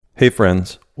Hey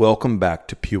friends, welcome back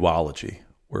to Pewology,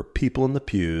 where people in the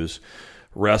pews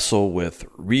wrestle with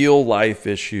real life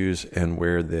issues and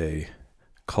where they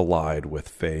collide with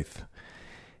faith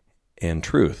and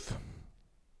truth.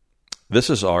 This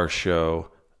is our show,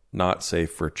 Not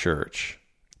Safe for Church,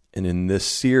 and in this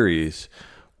series,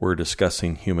 we're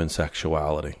discussing human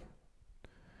sexuality.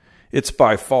 It's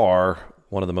by far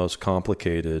one of the most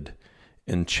complicated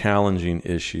and challenging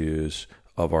issues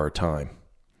of our time.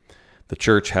 The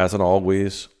church hasn't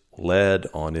always led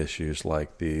on issues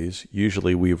like these.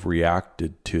 Usually we've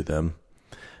reacted to them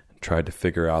and tried to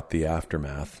figure out the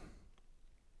aftermath.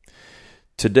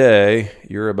 Today,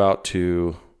 you're about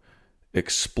to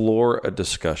explore a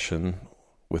discussion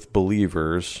with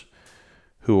believers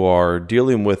who are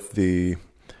dealing with the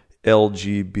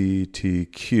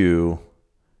LGBTQ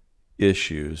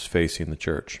issues facing the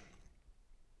church.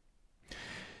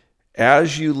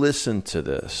 As you listen to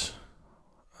this,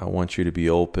 I want you to be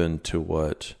open to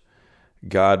what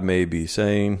God may be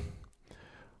saying,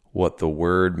 what the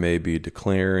Word may be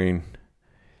declaring,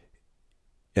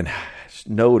 and just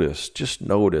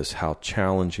notice how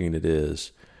challenging it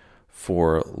is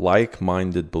for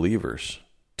like-minded believers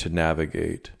to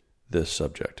navigate this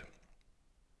subject.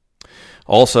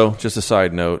 Also, just a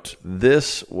side note,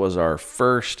 this was our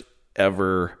first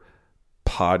ever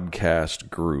podcast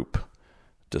group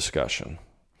discussion.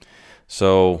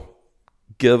 So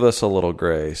give us a little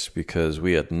grace because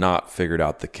we had not figured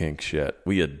out the kinks yet.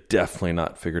 We had definitely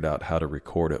not figured out how to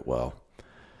record it well.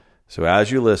 So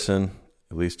as you listen,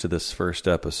 at least to this first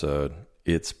episode,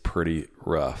 it's pretty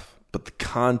rough. But the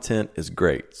content is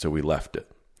great, so we left it.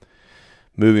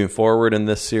 Moving forward in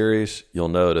this series, you'll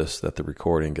notice that the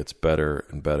recording gets better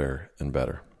and better and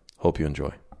better. Hope you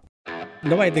enjoy.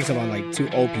 Nobody thinks about like two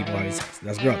old people having sex.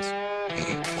 That's gross.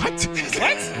 What?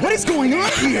 What is going on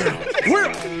here?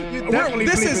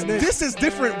 This is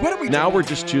different. What are we Now we're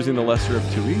just choosing the lesser of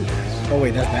two evils. Oh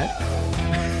wait, that's bad.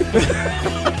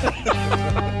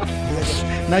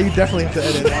 Now you definitely have to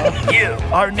edit it out. You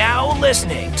are now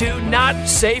listening to Not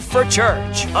Safe for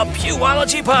Church, a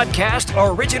Pewology podcast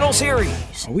original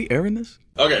series. Are we airing this?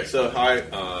 Okay, so hi,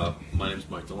 my name is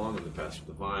Mike DeLong. I'm the pastor of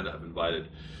the Vine. I've invited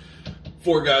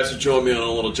four guys to join me on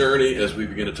a little journey as we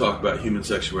begin to talk about human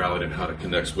sexuality and how it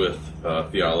connects with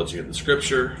theology and the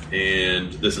Scripture.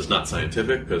 And this is not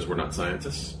scientific because we're not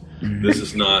scientists. This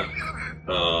is not.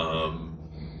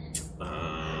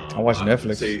 I watch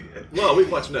Netflix. We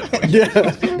watch Netflix. Yeah,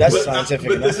 that's scientific.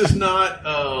 But this is not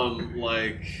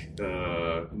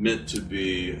meant to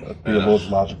be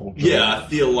Theological.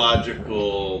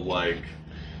 theological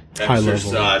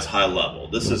exercise high level.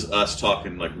 This is us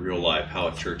talking like real life, how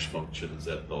a church functions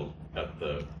at the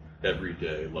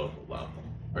everyday local level.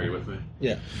 Are you with me?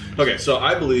 Yeah. Okay, so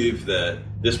I believe that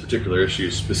this particular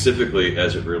issue, specifically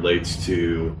as it relates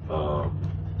to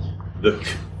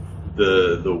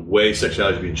the way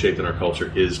sexuality is being shaped in our culture,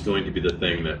 is going to be the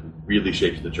thing that really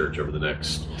shapes the church over the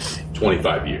next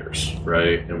 25 years,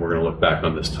 right? And we're going to look back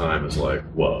on this time as like,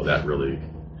 whoa, that really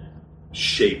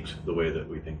shaped the way that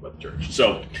we think about the church.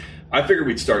 So I figured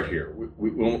we'd start here. We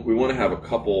want to have a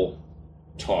couple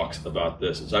talks about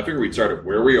this. And so I figured we'd start at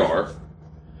where we are,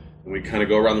 and we kind of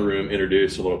go around the room,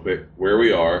 introduce a little quick where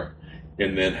we are,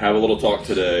 and then have a little talk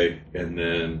today, and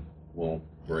then we'll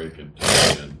break and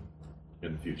talk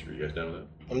in the future. You guys down with that?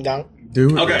 I'm down.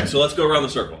 Dude. Okay, so let's go around the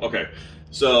circle. Okay,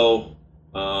 so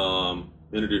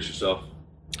introduce yourself.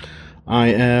 I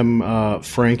am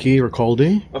Frankie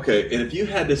Ricaldi. Okay, and if you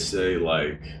had to say,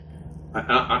 like,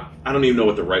 I don't even know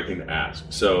what the right thing to ask.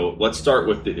 So let's start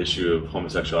with the issue of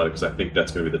homosexuality, because I think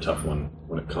that's going to be the tough one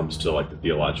when it comes to, like, the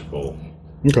theological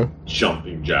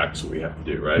jumping jacks that we have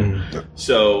to do, right? Mm-hmm.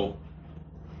 So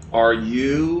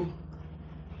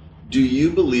do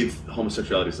you believe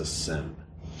homosexuality is a sin?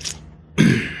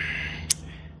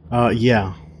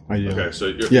 Yeah, I do. Okay,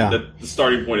 so the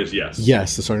starting point is yes.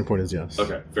 Yes, the starting point is yes.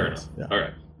 Okay, fair enough. Yeah. All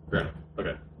right, fair enough.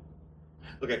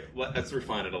 Okay, let's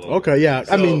refine it a little. Okay, yeah.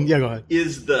 So, go ahead.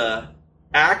 Is the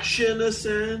action a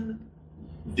sin,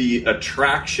 the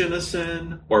attraction a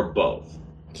sin, or both?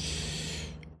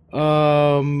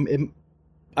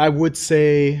 I would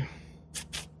say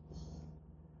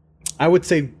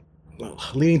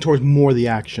leaning towards more the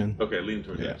action. Okay, leaning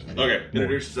towards the action. Okay,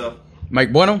 introduce yourself.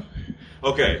 Mike Bueno?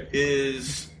 Okay,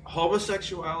 is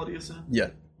homosexuality a sin? Yeah.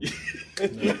 Yes.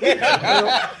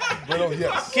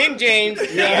 King James.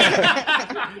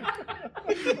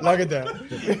 Lock it down.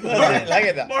 Lock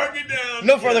it down. Mark it down.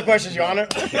 No further questions, Your Honor.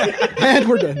 And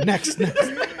we're done. Next.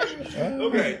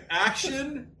 Okay,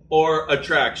 action or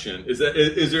attraction? Does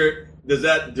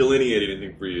that delineate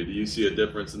anything for you? Do you see a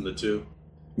difference in the two?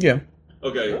 Yeah.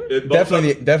 Okay.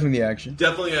 Definitely action.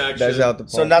 Definitely action. That's out the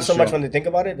park. So not for so much sure. when they think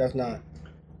about it. That's not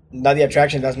the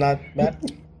attraction. That's not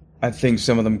bad. I think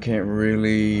some of them can't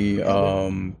really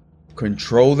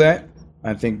control that.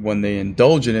 I think when they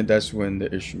indulge in it, that's when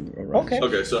the issue arises.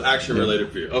 Okay, so action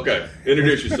related for you. Okay,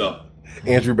 introduce yourself.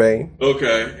 Andrew Bain.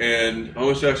 Okay, and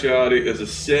homosexuality is a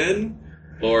sin,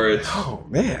 or it's... Oh,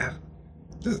 man.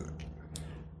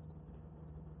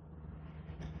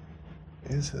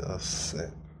 Is it a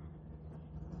sin?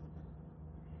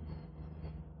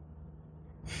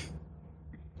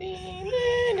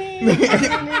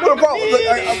 No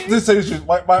problem.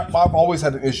 I've always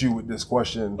had an issue with this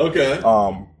question. Okay.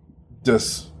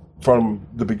 Just from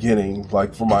the beginning,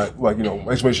 like for my,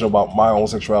 explanation about my own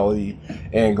sexuality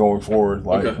and going forward,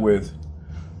 with,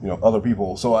 other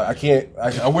people. So I can't.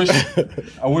 I wish.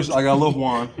 I love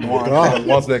Juan.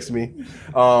 Juan's next to me.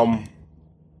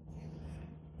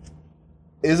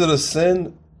 Is it a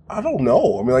sin? I don't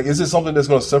know. I mean, is it something that's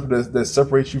going to that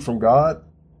separates you from God?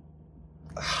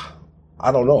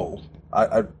 I don't know.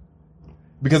 I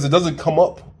because it doesn't come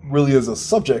up really as a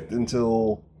subject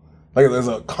until, as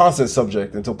a constant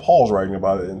subject until Paul's writing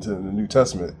about it into the New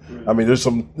Testament. Right. I mean, there's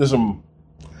some little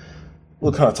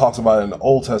kind of talks about it in the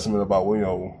Old Testament about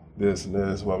this and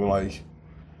this. But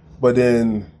but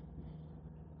then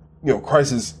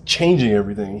Christ is changing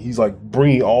everything. He's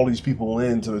bringing all these people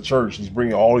into the church. He's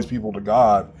bringing all these people to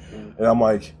God, and I'm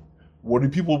like, what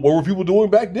were people doing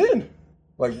back then?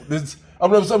 This.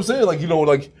 I'm saying I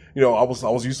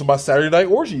was used to my Saturday night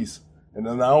orgies, and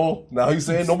then now he's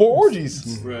saying no more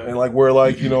orgies, right. And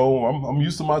I'm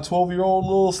used to my 12-year-old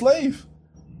little slave.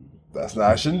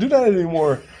 I shouldn't do that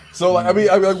anymore. So what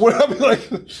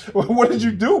did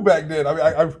you do back then?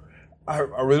 I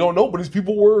really don't know, but these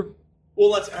people were.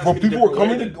 Well, let's ask. People were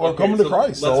coming to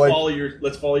Christ.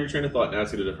 Let's follow your train of thought and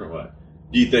ask it a different way.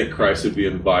 Do you think Christ would be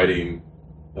inviting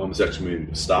the homosexual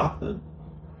community to stop then?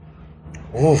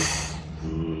 Oof.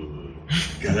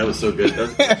 God, that was so good.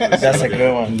 That's a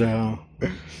good one. No.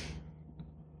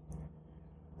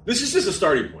 This is just a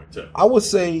starting point, too. I would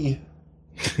say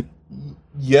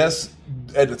yes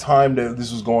at the time that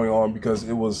this was going on, because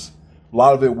a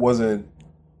lot of it wasn't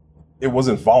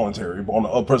voluntary,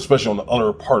 but especially on the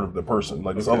other part of the person.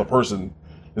 This other person,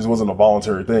 this wasn't a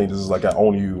voluntary thing. This is I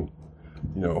own you,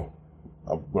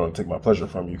 I'm going to take my pleasure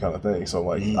from you kind of thing. So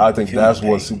I think that's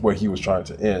what he was trying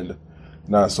to end,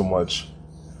 not so much.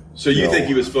 So you think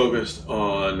he was focused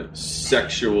on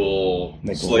sexual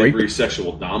slavery,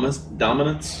 sexual dominance,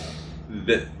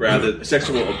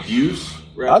 sexual abuse?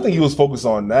 I think he was focused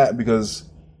on that because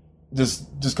just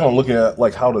kind of looking at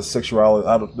how the sexuality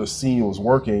out of the scene was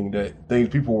working, that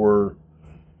people were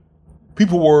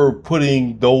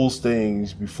putting those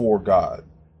things before God,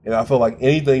 and I felt like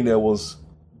anything that was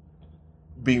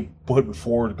being put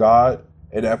before God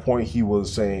at that point, he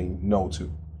was saying no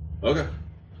to. Okay.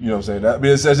 You know what I'm saying?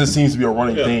 That just seems to be a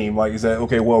running theme. Is that,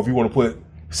 okay, well, if you want to put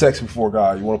sex before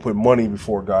God, you want to put money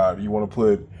before God, you want to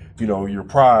put, your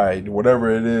pride,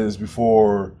 whatever it is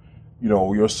before, your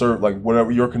whatever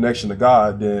your connection to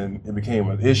God, then it became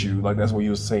an issue. That's what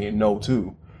he was saying no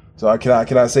to. So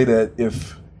can I say that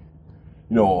if,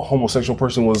 a homosexual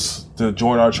person was to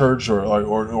join our church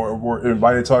or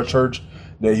invited to our church,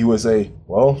 that he would say,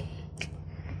 well,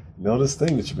 this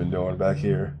thing that you've been doing back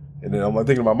here. And then I'm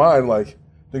thinking in my mind,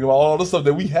 thinking about all the stuff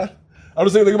that we have. I'm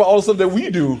just thinking about all the stuff that we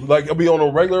do, on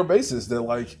a regular basis. That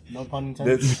no pun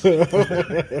intended.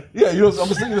 Yeah, I'm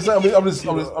just thinking the same. I'm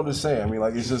just saying.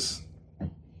 It's just,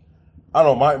 I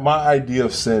don't know. My idea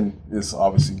of sin is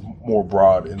obviously more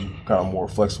broad and kind of more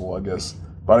flexible, I guess.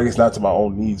 But I guess not to my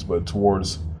own needs, but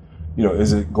towards,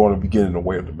 is it going to be getting in the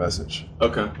way of the message?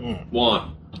 Okay,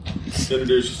 Juan,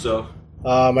 introduce yourself.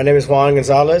 My name is Juan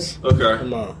Gonzalez. Okay.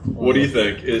 What do you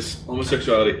think? Is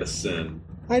homosexuality a sin?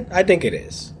 I think it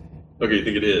is. Okay, you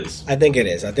think it is? I think it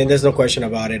is. I think there's no question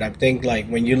about it. I think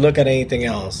when you look at anything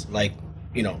else,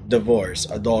 divorce,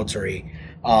 adultery,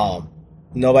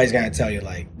 nobody's gonna tell you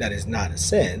that is not a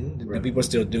sin. Right. Do people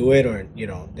still do it, or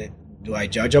do I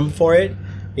judge them for it?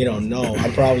 No.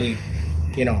 I'm probably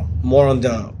more on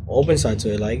the open side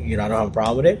to it. I don't have a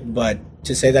problem with it, but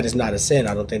to say that it's not a sin,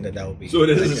 I don't think that would be. So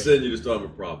it is a sin. You just don't have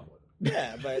a problem with it.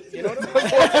 Yeah, but you know what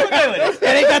I mean? It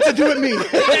ain't got to do with me.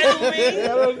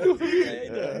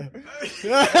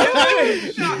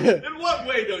 In what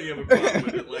way don't you have a problem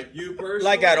with it? You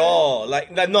personally? At all. No,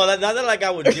 not that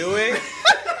I would do it.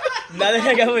 Not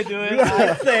that I would do it.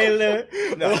 I say, look.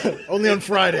 No. Only on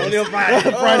Friday.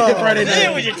 Friday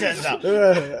night. With your chest out.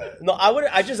 No,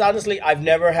 I just honestly, I've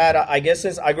never had, I guess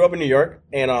since I grew up in New York,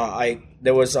 and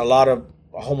there was a lot of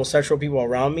homosexual people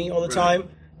around me all the time.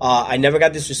 I never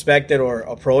got disrespected or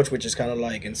approached, which is kind of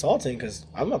like insulting because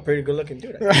I'm a pretty good looking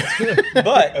dude.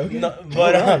 How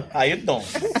you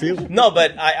doing? No,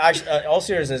 but all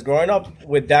seriousness, growing up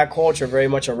with that culture very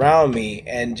much around me,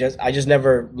 and I just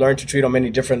never learned to treat them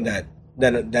any different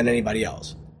than anybody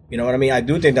else. You know what I mean? I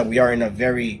do think that we are in a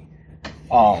very,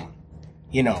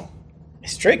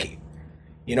 it's tricky.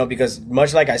 Because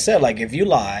much like I said, like if you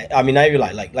lie, not if you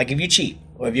lie, like if you cheat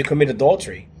or if you commit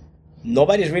adultery,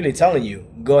 nobody's really telling you,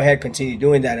 go ahead, continue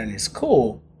doing that, and it's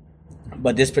cool.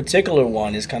 But this particular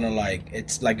one is kind of like,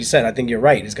 it's like you said, I think you're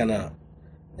right. It's gonna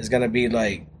be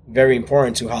like very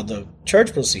important to how the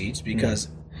church proceeds, because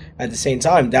at the same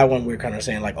time, that one we're kind of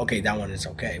saying like, okay, that one is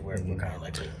okay. We're kind of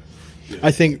like,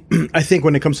 I think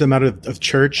when it comes to the matter of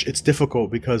church, it's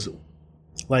difficult because,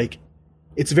 like,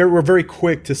 we're very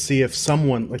quick to see if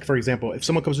someone, like for example, if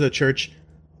someone comes to the church,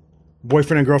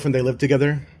 boyfriend and girlfriend, they live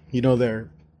together, they're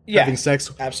having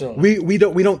sex. Absolutely. We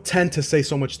don't tend to say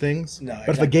so much things. No,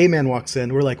 but if a gay man walks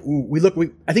in, we're like, ooh,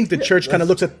 I think the church kind of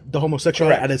looks at the homosexual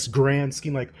at its grand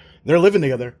scheme, like they're living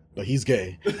together, but he's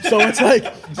gay. So it's like,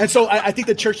 and so I think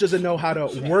the church doesn't know how to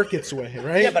work its way,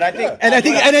 right? Yeah, but I think, I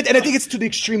think it's to the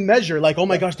extreme measure, like, oh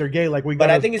my gosh, they're gay, like we.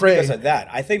 But I think it's because of that.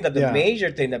 I think that the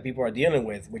major thing that people are dealing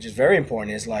with, which is very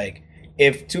important, is like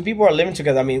if two people are living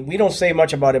together. I mean, we don't say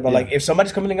much about it, but like if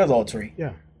somebody's committing adultery,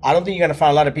 I don't think you're gonna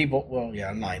find a lot of people. Well, yeah,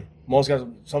 I'm lying.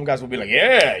 Some guys will be like,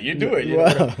 yeah, you do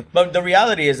it. But the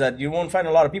reality is that you won't find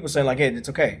a lot of people saying like, hey, it's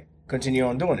okay, continue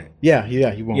on doing it. Yeah,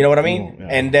 you won't. You know what I mean?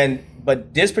 And then,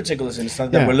 but this particular instance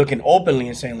that we're looking openly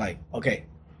and saying like, okay,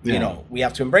 we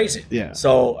have to embrace it. Yeah.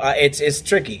 So it's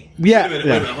tricky. Yeah. Wait a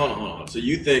minute, hold on. So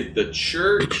you think the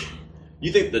church?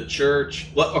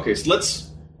 Okay, so let's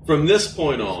from this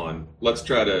point on, let's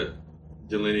try to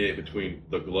delineate between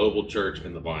the global church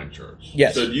and the Vine Church.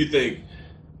 Yes. So do you think,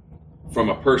 from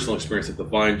a personal experience at the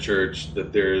Vine Church,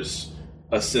 that there's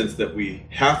a sense that we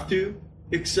have to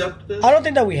accept this? I don't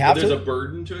think that we have to. There's a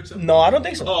burden to accept. No, I don't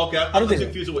think so. Oh, okay. I don't think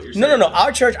confused so. with what you're saying. No.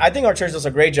 I think our church does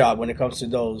a great job when it comes to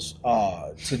those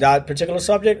to that particular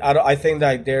subject. I think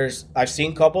that I've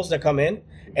seen couples that come in,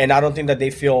 and I don't think that they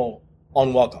feel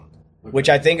unwelcome, which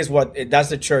I think is that's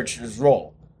the church's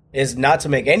role. Is not to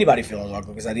make anybody feel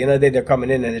unwelcome, because at the end of the day, they're coming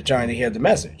in and they're trying to hear the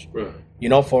message. Right.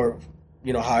 For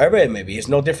however it may be. It's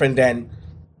no different than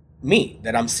me,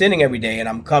 that I'm sinning every day and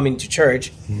I'm coming to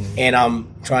church and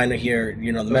I'm trying to hear,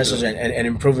 the message and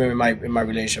improving in my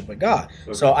relationship with God.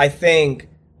 Okay. So I think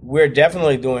we're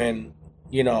definitely doing,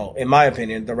 in my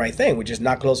opinion, the right thing, which is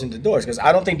not closing the doors, because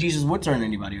I don't think Jesus would turn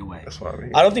anybody away. That's what I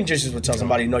mean. I don't think Jesus would tell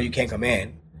somebody, no, you can't come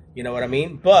in. You know what I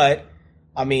mean? But,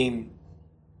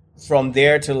 from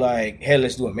there to like, hey,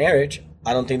 let's do a marriage,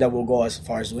 I don't think that we'll go as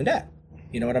far as doing that.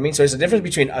 You know what I mean? So it's a difference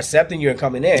between accepting you and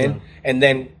coming in and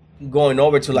then going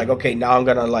over to like, okay, now I'm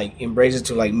gonna like embrace it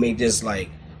to like make this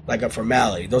like a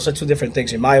formality. Those are two different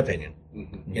things in my opinion.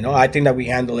 Mm-hmm. I think that we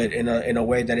handle it in a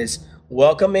way that is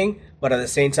welcoming, but at the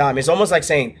same time, it's almost like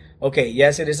saying, okay,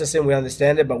 yes, it is a sin, we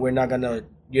understand it, but we're not gonna,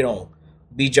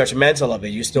 be judgmental of it.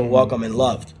 You're still welcome and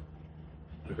loved.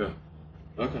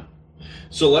 Okay.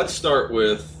 So let's start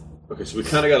with, so we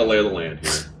kind of got a lay of the land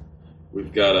here.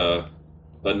 We've got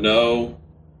a no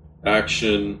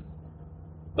action,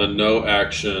 a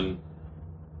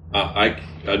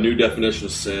new definition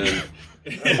of sin.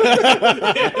 He said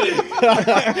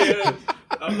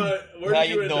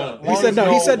no. He said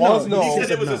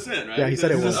it was a sin, right? Yeah, he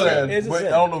said it was a sin. I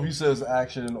don't know if he says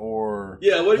action or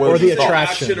or the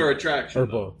attraction, action or attraction, or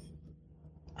both.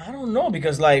 I don't know,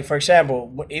 because like, for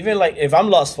example, even like if I'm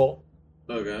lustful,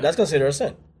 that's considered a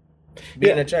sin.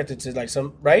 Being attracted to like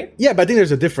some, right? Yeah, but I think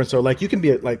there's a difference. So like you can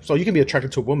be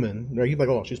attracted to a woman, right? You can be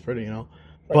like, oh, she's pretty, Right.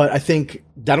 But I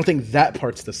don't think that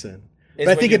part's the sin. But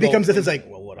I think it becomes this. It's like,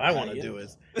 well, what I want to do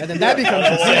is, and then that becomes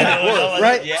the sin,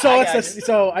 right? Yeah,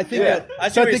 so I think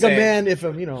a man, if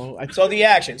so the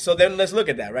action. So then let's look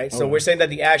at that, right? So we're saying that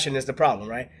the action is the problem,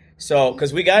 right? So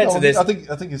because we got into this, I think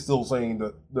it's still saying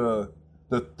that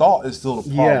the thought is still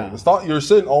the problem. Yeah. Your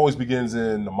sin always begins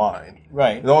in the mind.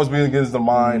 Right. It always begins in the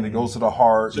mind. It goes to the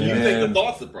heart. So you think the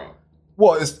thought's the problem?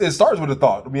 Well, it starts with a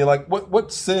thought. I mean, like,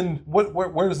 what sin?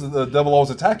 Where does the devil always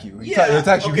attack you? He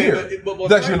attacks you here. But it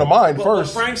attacks you in the mind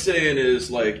first. What Frank's saying is,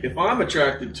 like, if I'm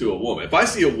attracted to a woman, if I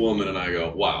see a woman and I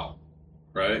go, wow,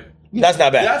 right? That's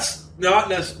not bad. That's not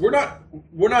necessarily.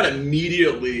 We're not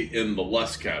immediately in the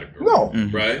lust category. No.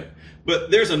 Right?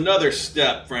 But there's another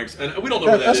step, Frank's, and we don't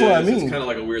know what that is. That's what I mean. It's kind of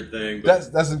like a weird thing.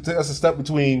 But that's a step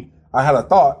between I had a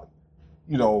thought,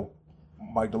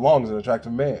 Mike DeLong is an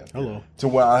attractive man. Hello. To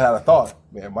where I had a thought,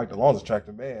 man, Mike DeLong's an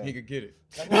attractive man. He could get it.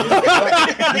 If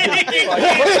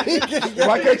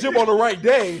I catch him on the right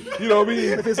day, you know what I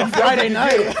mean? If it's a Friday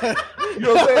night. You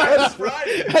know what I'm saying? That's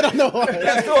Friday. I don't know why.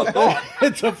 That's still a thought.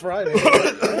 It's a Friday.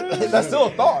 That's still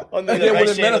a thought. And then when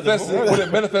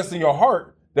it manifests in your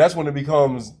heart, that's when it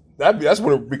becomes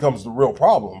the real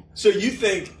problem. So you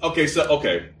think,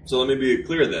 so let me be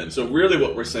clear then. So really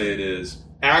what we're saying is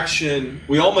action,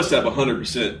 we almost have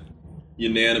 100%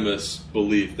 unanimous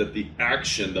belief that the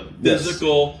action, the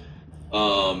physical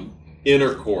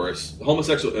intercourse, the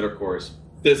homosexual intercourse,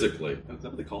 physically, is that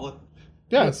what they call it?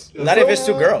 Yes. Not if it's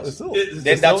two girls.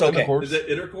 Then that's okay. Is it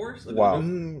intercourse? Wow. I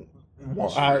don't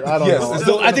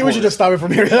know. I think we should just stop it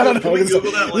from here. I don't know. Can we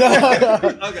Google that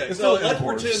later? Okay, so let's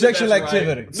pretend Sexual that's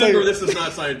activity. Right. Remember, this is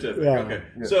not scientific. Yeah. Okay,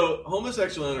 so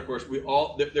homosexual intercourse,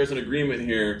 there's an agreement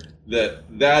here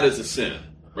that is a sin,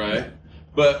 right?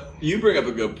 But you bring up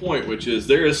a good point, which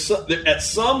is at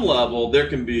some level there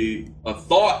can be a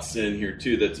thought sin here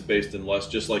too that's based in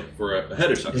lust, just like for a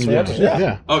heterosexual.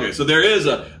 Yeah. Okay, so there is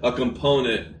a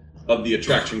component of the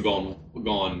attraction gone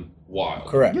wild.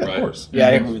 Correct. Yeah, right? of course. Yeah,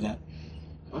 I agree with that.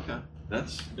 Okay,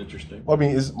 that's interesting. Well, I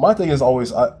mean, my thing is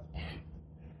always I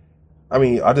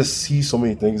just see so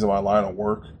many things in my line of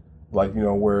work, like, you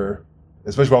know, where,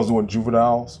 especially when I was doing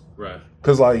juveniles, Right.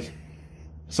 because like,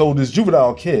 so this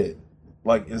juvenile kid,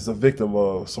 like, is the victim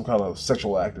of some kind of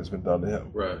sexual act that's been done to him,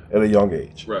 Right. at a young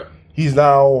age. Right. He's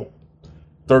now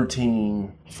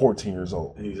 13, 14 years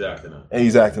old, And he's acting out. and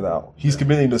he's acting out. He's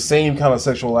committing the same kind of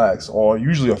sexual acts on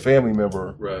usually a family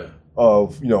member Right.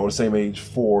 of, you know, the same age,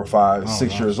 4, 5,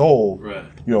 6 years old. Right.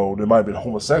 You know, they might have been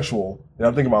homosexual. And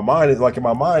I'm thinking in my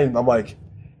mind, I'm like,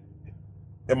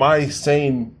 am I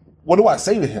saying, what do I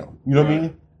say to him? You know what I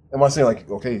mean? Am I saying like,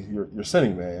 okay, you're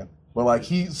sinning, man? But like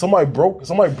somebody broke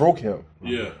him. Yeah.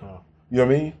 You know what I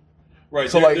mean? Right.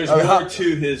 So, There's more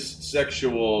to his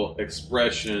sexual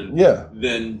expression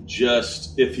than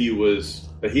just if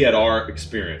he had our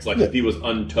experience, like if he was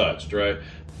untouched, right?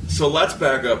 So let's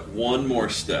back up one more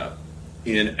step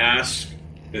and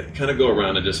kind of go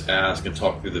around and just ask and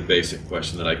talk through the basic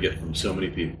question that I get from so many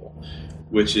people,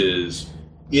 which is,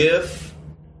 if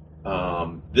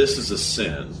this is a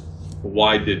sin,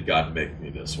 why did God make me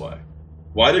this way?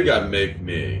 Why did God make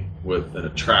me with an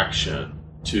attraction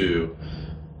to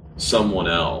someone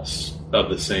else of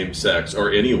the same sex,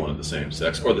 or anyone of the same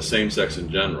sex, or the same sex in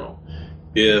general,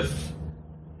 if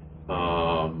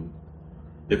I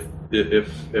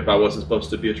wasn't supposed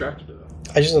to be attracted to them?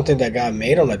 I just don't think that God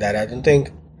made them like that. I don't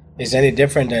think it's any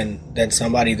different than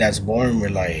somebody that's born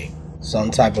with like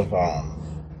some type of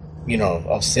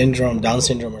of syndrome, Down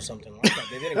syndrome, or something like that.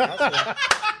 They didn't counsel that.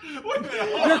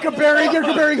 You're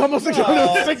comparing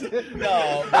homosexuality.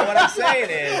 No, but what I'm saying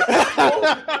is,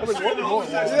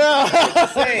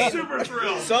 Super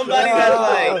thrilled.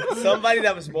 somebody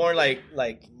that was born like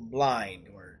blind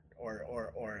or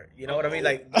you know what I mean?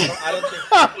 Like, I don't think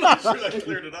I'm sure that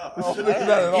cleared it up.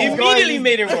 he immediately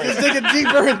made it worse. It's digging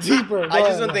deeper and deeper. I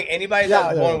just don't think anybody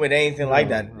that's born with anything like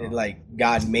that,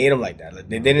 God made them like that. Like,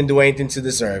 they didn't do anything to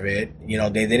deserve it. You know,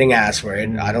 they didn't ask for it.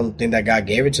 I don't think that God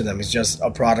gave it to them. It's just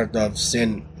a product of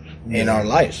sin in our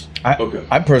lives.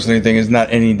 I personally think it's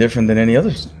not any different than any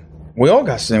other sin. We all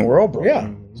got sin. We're all broken. Yeah.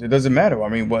 So it doesn't matter. I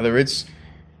mean, whether it's,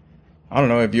 I don't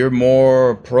know, if you're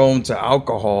more prone to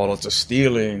alcohol or to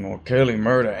stealing or killing,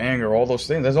 murder, anger, all those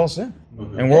things, that's all sin.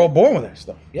 Mm-hmm. And we're all born with that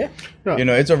stuff. Yeah. You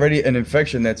know, it's already an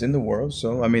infection that's in the world.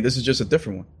 So, I mean, this is just a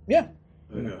different one. Yeah.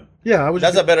 Yeah,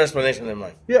 that's a better explanation than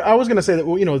mine. Yeah, I was gonna say that.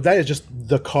 Well, you know, that is just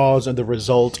the cause and the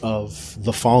result of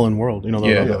the fallen world. You know,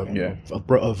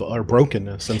 of our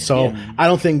brokenness. And so I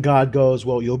don't think God goes,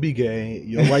 well, you'll be gay,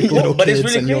 you'll like little but kids,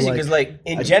 it's really crazy because, like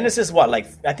in Genesis, I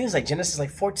think it's like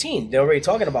Genesis 14. They're already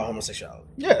talking about homosexuality.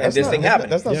 Yeah, and this thing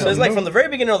happened. So it's like from the very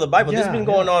beginning of the Bible. This has been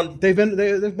going on. They've been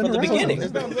from the beginning.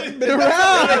 They've been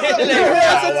around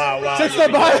since the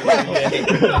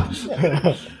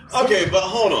Bible. Okay, but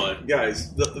hold on,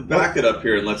 guys. Back it up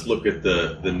here and let's look at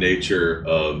the nature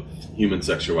of human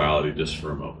sexuality just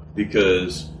for a moment.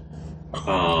 Because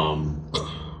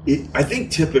I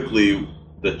think typically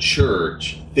the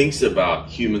church thinks about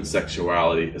human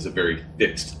sexuality as a very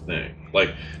fixed thing.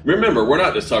 Like, remember, we're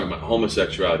not just talking about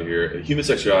homosexuality here. Human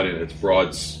sexuality in its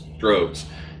broad strokes.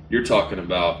 You're talking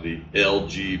about the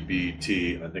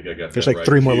LGBT. I think I got There's that like right.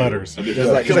 3 more letters. There's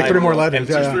like 3 more letters.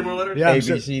 There's 3 more letters? Yeah, A,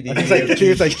 B, C, D,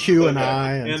 it's like Q and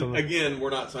I. And again, we're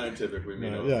not scientific. We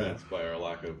mean no offense by our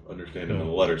lack of understanding of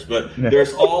the letters. But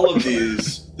there's all of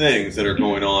these things that are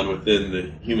going on within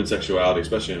the human sexuality,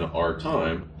 especially in our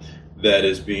time, that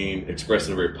is being expressed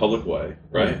in a very public way,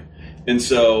 right? And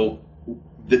so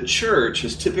the church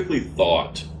has typically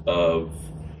thought of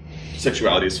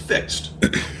sexuality as fixed,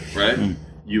 right?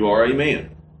 You are a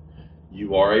man,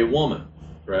 you are a woman,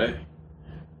 right?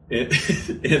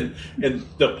 And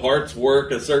the parts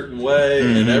work a certain way,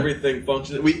 and everything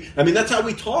functions. That's how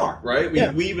we talk, right?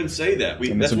 We even say that.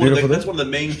 That's one of the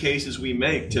main cases we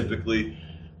make typically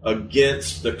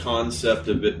against the concept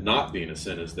of it not being a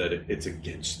sin, is that it's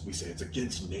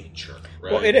against nature,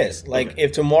 right? Well, it is. Like,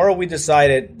 if tomorrow we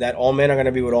decided that all men are going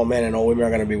to be with all men and all women are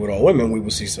going to be with all women, we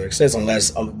will cease to exist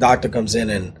unless a doctor comes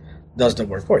in and does the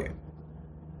work for you.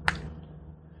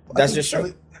 That's just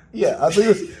true. I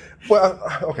think it's... Well,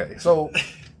 okay, so...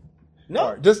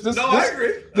 No. Right, I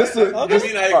agree.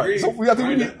 I agree. So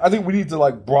I think we need to,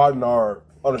 like, broaden our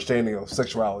understanding of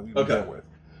sexuality to begin with.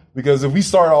 Because if we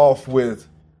start off with,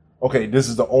 okay, this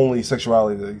is the only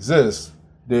sexuality that exists,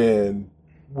 then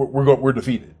we're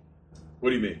defeated. What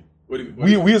do you mean?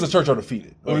 We as a church are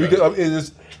defeated. Okay.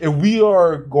 If we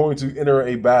are going to enter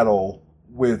a battle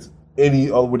with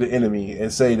the enemy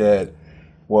and say that,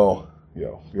 well, we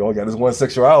only got this one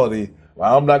sexuality,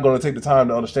 well, I'm not going to take the time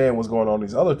to understand what's going on in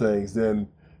these other things, then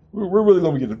we're really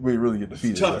going to get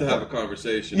defeated. It's tough to have a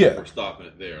conversation if we're stopping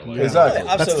it there. Like,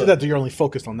 exactly. That's you're only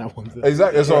focused on that one.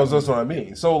 Exactly. That's what I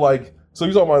mean. So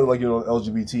you're talking about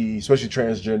LGBT, especially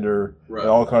transgender, and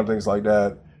all kind of things like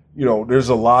that. There's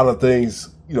a lot of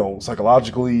things,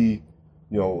 psychologically,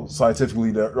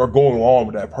 scientifically that are going on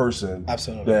with that person.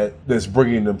 Absolutely. That's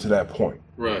bringing them to that point.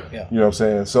 Right. Yeah. You know what I'm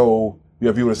saying? So you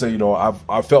have people that say,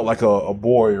 I felt like a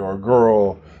boy or a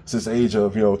girl since the age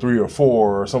of 3 or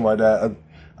 4 or something like that.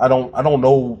 I don't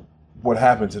know what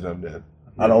happened to them then.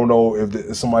 I don't know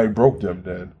if somebody broke them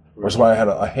then, or somebody had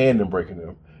a hand in breaking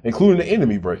them, including the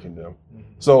enemy breaking them.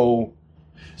 So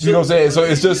you know what I'm saying? So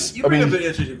it's just... You bring up an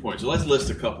interesting point. So let's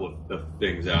list a couple of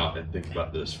things out and think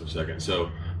about this for a second. So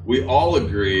we all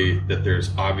agree that there's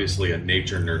obviously a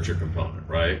nature-nurture component,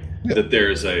 right? Yeah. That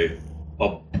there's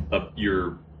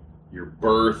your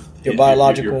birth, your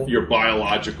biological, your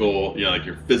biological, like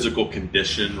your physical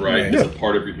condition, right, is a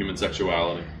part of your human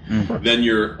sexuality. Mm-hmm. Then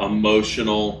your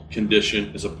emotional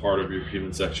condition is a part of your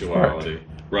human sexuality,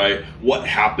 right? What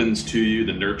happens to you,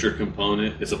 the nurture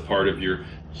component, is a part of your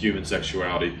human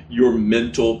sexuality. Your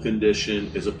mental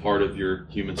condition is a part of your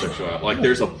human sexuality. Like,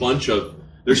 there's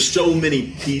so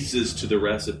many pieces to the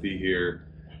recipe here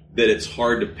that it's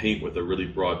hard to paint with a really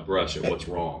broad brush at what's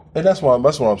wrong. And that's what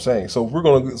I'm saying. So if we're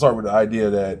going to start with the idea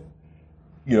that,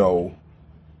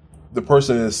 the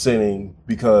person is sinning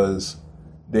because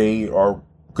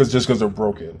because they're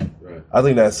broken. Right. I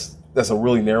think that's a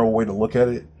really narrow way to look at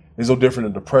it. It's no different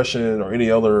than depression or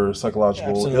any other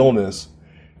psychological illness.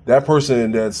 That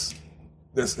person that's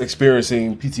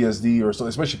experiencing PTSD or so,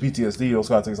 especially PTSD, those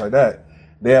kind of things like that,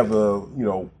 they have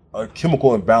a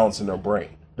chemical imbalance in their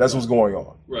brain. That's what's going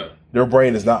on. Right. Their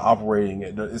brain is not operating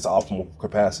at its optimal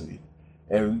capacity.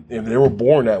 And if they were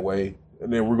born that way,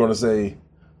 and then we're going to say,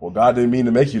 well, God didn't mean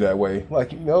to make you that way. Like,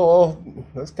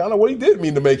 that's kind of what he did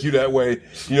mean to make you that way.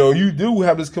 You do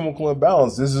have this chemical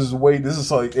imbalance. This is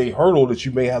like a hurdle that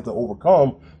you may have to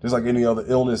overcome, just like any other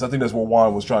illness. I think that's what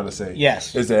Juan was trying to say.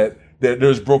 Yes. Is that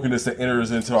there's brokenness that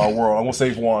enters into our world. I'm going to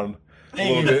save Juan.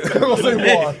 A little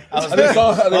bit. I'm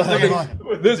gonna say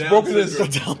Juan. There's brokenness.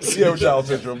 Down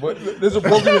syndrome. But there's a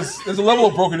brokenness. There's a level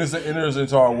of brokenness that enters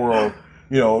into our world.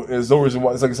 There's no reason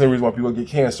why. It's like the same reason why people get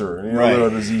cancer and other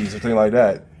disease or thing like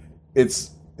that.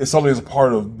 It's something that's a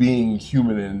part of being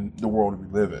human in the world that we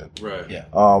live in. Right. Yeah.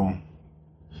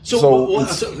 So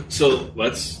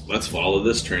let's follow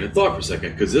this train of thought for a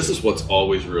second, because this is what's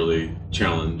always really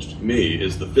challenged me,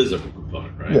 is the physical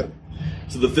component, right? Yeah.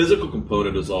 So the physical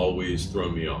component has always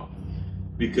thrown me off,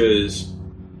 because,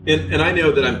 and I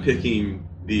know that I'm picking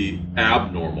the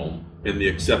abnormal and the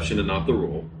exception and not the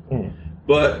rule,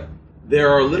 but there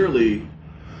are literally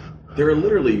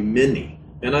many,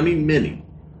 and I mean many,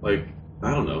 like,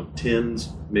 I don't know,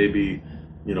 tens, maybe,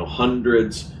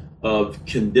 hundreds of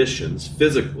conditions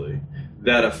physically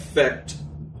that affect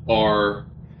our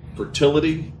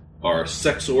fertility, our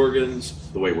sex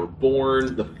organs, the way we're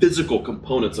born, the physical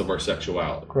components of our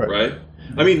sexuality, right?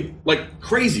 I mean, like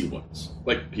crazy ones.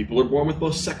 Like, people are born with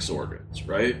both sex organs,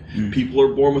 right? People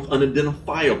are born with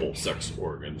unidentifiable sex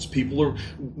organs.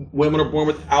 Women are born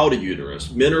without a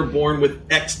uterus. Men are born with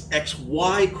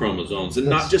XY chromosomes and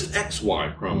not just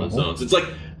XY chromosomes. It's like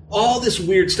all this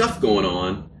weird stuff going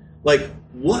on. Like,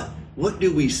 what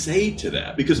do we say to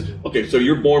that? Because, okay, so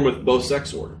you're born with both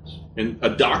sex organs, and a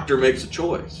doctor makes a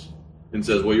choice and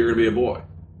says, well, you're going to be a boy.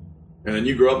 And then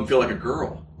you grow up and feel like a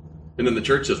girl. And then the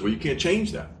church says, well, you can't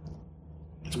change that.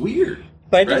 It's weird.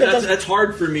 But right? That's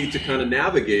hard for me to kind of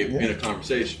navigate in a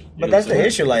conversation. But that's the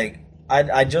issue. Like,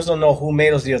 I just don't know who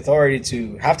made us the authority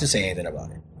to have to say anything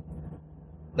about it.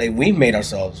 Like, we've made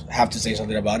ourselves have to say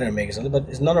something about it and make it something, but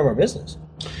it's none of our business.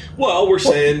 Well, we're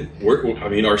saying,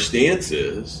 our stance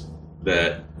is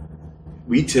that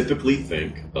we typically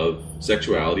think of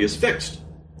sexuality as fixed.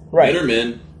 Right. Men are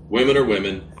men, women are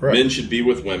women, Correct. men should be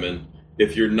with women.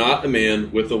 If you're not a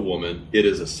man with a woman, it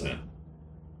is a sin.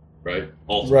 Right?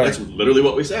 Right. That's literally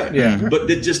what we say. Yeah. But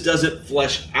it just doesn't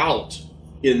flesh out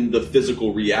in the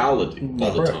physical reality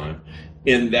all the Correct. time.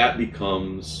 And that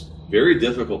becomes very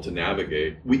difficult to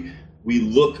navigate. We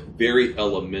look very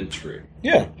elementary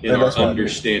Yeah. in And our that's why I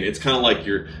understanding. It's kind of like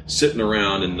you're sitting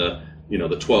around in the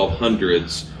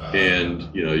 1200s,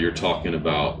 and you're talking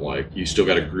about, like, you still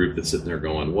got a group that's sitting there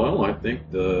going, well, I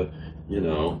think the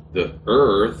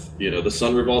Earth, the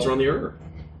sun revolves around the Earth.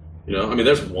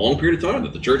 There's a long period of time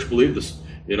that the church believed this.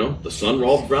 The sun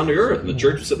revolves around the Earth, and the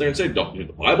church would sit there and say,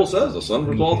 the Bible says the sun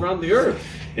revolves around the Earth.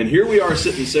 And here we are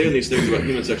sitting saying these things about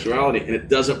human sexuality, and it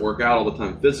doesn't work out all the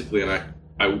time physically, and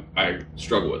I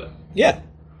struggle with it. Yeah.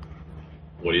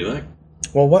 What do you think?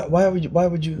 Well, why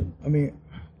would you? I mean,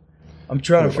 I'm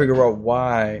trying to figure out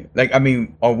why. Like, I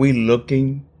mean, are we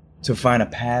looking to find a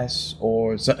pass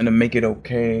or something to make it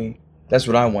okay? That's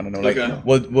what I want to know. Like, Okay.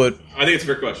 what? I think it's a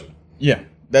fair question. Yeah,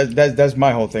 that's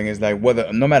my whole thing. Is like,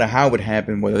 whether, no matter how it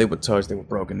happened, whether they were touched, they were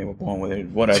broken, they were born with it,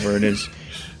 whatever it is.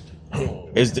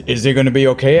 Is there going to be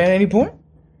okay at any point?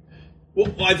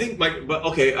 Well, I think, Mike, but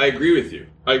okay, I agree with you.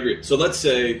 I agree. So let's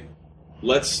say,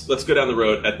 let's go down the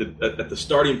road at the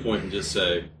starting point and just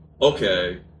say,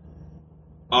 okay,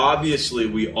 obviously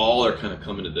we all are kind of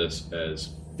coming to this as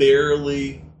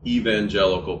fairly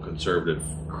evangelical conservative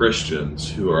Christians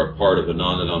who are a part of a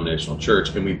non-denominational church,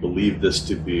 and we believe this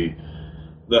to be,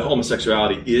 that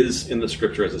homosexuality is in the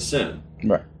scripture as a sin.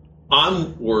 Right.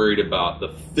 I'm worried about the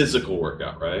physical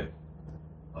workout, right?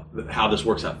 How this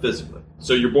works out physically.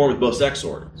 So you're born with both sex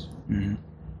organs. Mm-hmm.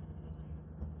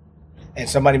 And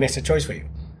somebody makes a choice for you.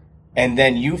 And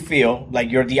then you feel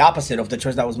like you're the opposite of the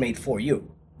choice that was made for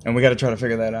you. And we got to try to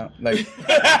figure that out. Like,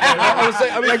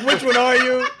 I mean, like, which one are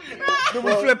you? Do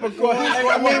we flip a coin?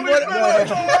 I mean,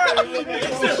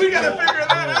 what? We gotta figure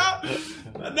that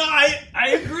out. No,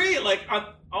 I agree. Like,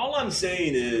 all I'm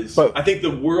saying is, But- I think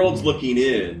the world's looking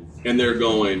in, and they're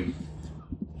going,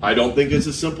 I don't think it's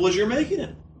as simple as you're making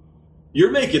it.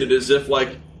 You're making it as if,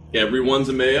 like, everyone's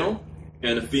a male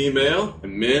and a female,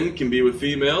 and men can be with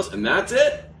females, and that's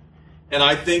it. And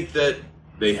I think that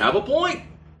they have a point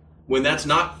when that's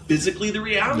not physically the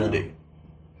reality. Do you know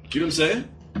what I'm saying?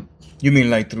 You mean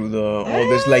like through all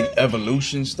this like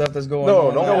evolution stuff that's going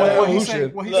on? No,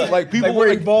 evolution. Like people Like we're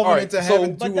like, evolving all right, into so,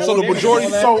 having two so the organs. majority,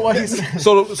 So what he's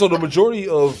so the majority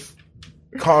of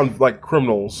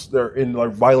criminals, they're in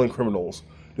like violent criminals.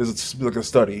 There's like a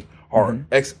study are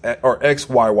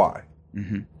XYY.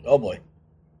 Oh boy.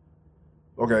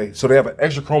 Okay, so they have an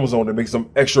extra chromosome that makes them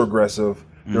extra aggressive.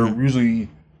 They're usually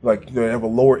like they have a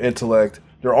lower intellect.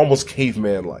 They're almost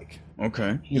caveman like.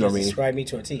 Okay. You know what I mean? Describe me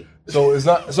to a T. So it's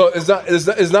not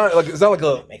like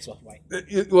a. Makes one white.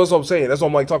 That's what I'm saying. That's what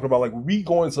I'm like talking about. Like we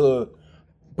going to.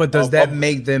 But does that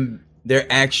make them their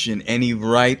action any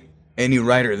righter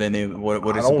than what I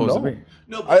it's don't supposed know. to be?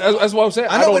 No, That's what I'm saying.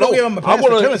 I know don't we don't give them a pass for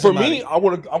killing For me, somebody. I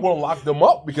want to lock them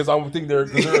up because I would think they're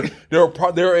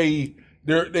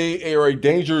a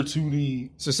danger to the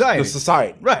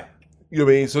society. Right. You know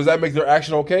what I mean? So does that make their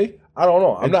action okay? I don't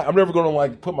know. I'm never going to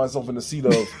like put myself in the seat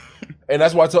of, and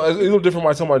that's why it's a little different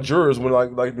when I tell my jurors when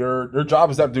like their job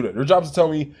is not to do that. Their job is to tell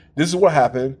me this is what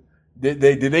happened. Did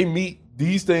they meet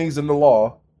these things in the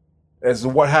law as to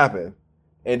what happened?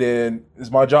 And then it's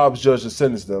my job as judge to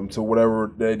sentence them to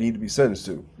whatever they need to be sentenced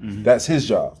to. Mm-hmm. That's his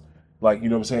job. Like, you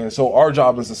know what I'm saying? So our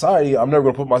job in society, I'm never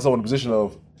going to put myself in a position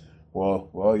of,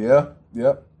 well, yeah,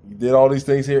 you did all these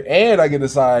things here, and I can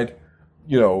decide,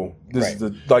 this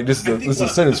is a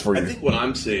sentence for you. I think what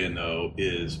I'm saying though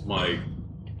is, Mike,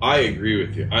 I agree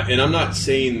with you, and I'm not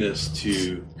saying this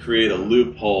to create a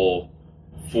loophole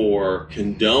for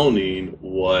condoning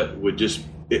what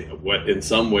in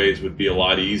some ways would be a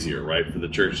lot easier, right, for the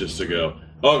church just to go,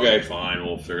 okay, fine,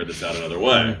 we'll figure this out another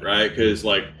way, right? Because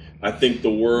I think the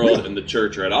world and the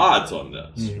church are at odds on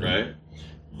this, right?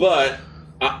 But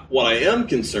what I am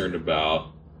concerned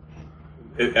about,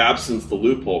 absence the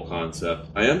loophole concept,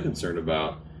 I am concerned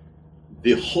about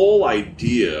the whole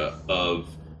idea of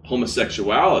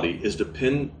homosexuality is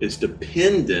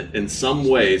dependent in some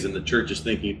ways in the church's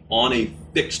thinking on a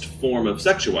fixed form of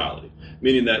sexuality,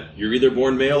 meaning that you're either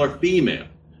born male or female.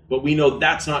 But we know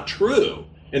that's not true,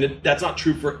 and that's not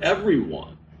true for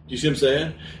everyone. Do you see what I'm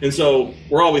saying? And so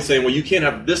we're always saying, well, you can't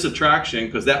have this attraction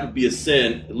because that would be a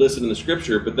sin listed in the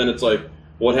scripture. But then it's like,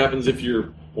 What happens if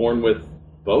you're born with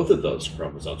both of those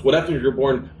chromosomes? What happens if you're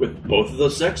born with both of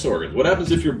those sex organs? What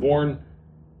happens if you're born,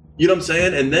 you know what I'm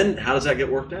saying? And then how does that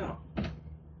get worked out?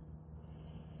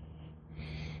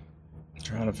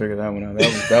 Trying to figure that one out.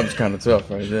 That was kind of tough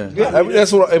right there. Yeah, I mean,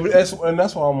 that's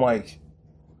why I'm like,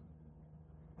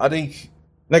 I think.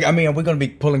 Like, I mean, are we gonna be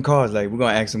pulling cards? Like, we're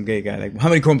gonna ask some gay guy, like, how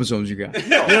many chromosomes you got? You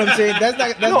know what I'm saying? That's not.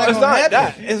 It's gonna not happen.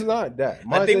 that. It's not that.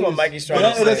 I think what Mikey's trying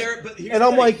to say. And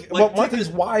I'm like, but my thing is,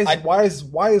 why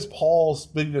is Paul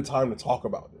spending the time to talk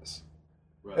about this?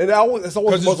 Right. And it's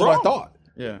always most of my thought.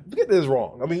 Yeah. Forget this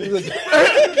wrong. I mean, like,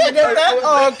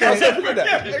 oh, okay. Forget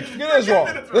that. Forget this wrong.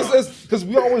 Because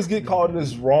we always get caught in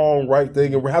this wrong, right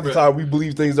thing, and half the time we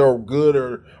believe things are good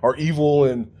or are evil,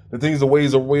 and the things, the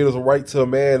ways are right to a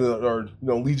man, or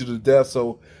lead you to death.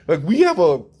 So, like, we have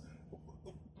I'm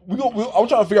trying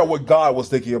to figure out what God was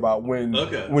thinking about when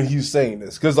He's saying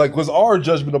this, because our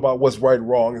judgment about what's right and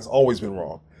wrong has always been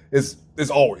wrong. It's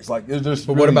always like it's just.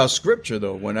 But what about Scripture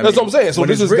though? That's what I'm saying. So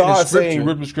this is God saying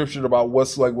written Scripture about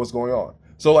what's going on.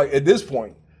 So like at this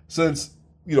point, since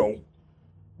we gotta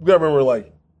remember,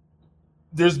 like,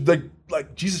 there's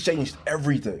like Jesus changed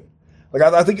everything. Like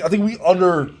I think we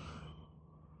under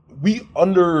I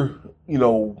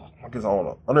guess I don't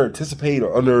know, under anticipate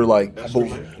or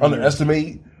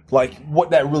underestimate like what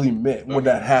that really meant when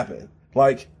that happened.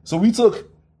 Like so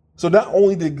not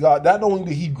only did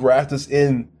He graft us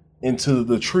into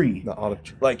the tree, the olive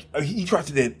tree, like He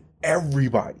grafted in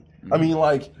everybody. I mean,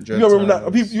 like you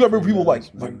remember people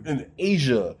like in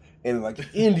Asia and like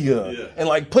India and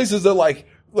like places that like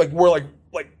where like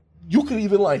you could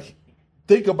even like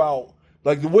think about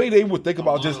like the way they would think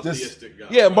about just this.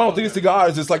 Monotheistic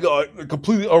God is just like a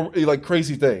completely like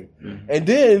crazy thing. Mm-hmm. And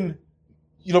then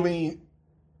what I mean,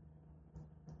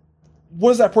 what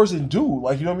does that person do?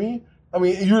 Like, you know what I mean? I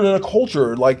mean, you're in a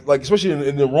culture like especially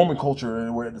in the Roman culture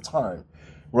and where at the time,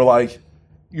 where like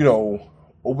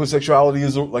homosexuality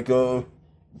is like a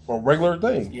regular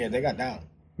thing. Yeah, they got down.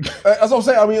 That's what I'm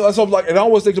saying. I mean, that's what I'm like, and I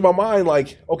always think to my mind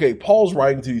like, okay, Paul's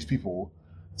writing to these people,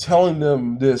 telling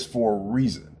them this for a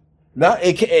reason. Now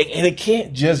it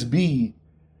can't just be,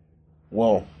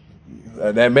 well,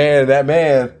 that man,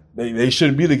 they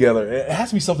shouldn't be together. It has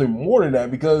to be something more than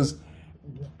that, because,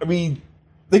 I mean,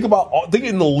 think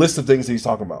in the list of things that he's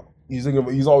talking about. He's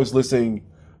always listing,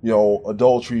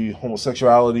 adultery,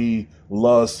 homosexuality,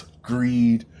 lust,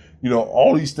 greed,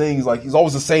 all these things. Like, he's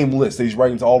always the same list that he's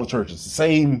writing to all the churches.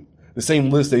 The same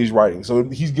list that he's writing. So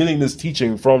he's getting this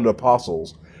teaching from the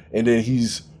apostles, and then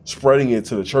he's spreading it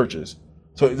to the churches.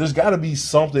 So there's got to be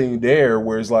something there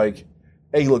where it's like,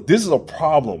 hey, look, this is a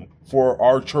problem for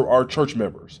our church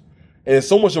members, and it's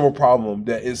so much of a problem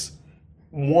that it's,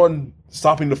 one,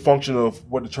 stopping the function of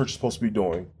what the church is supposed to be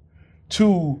doing.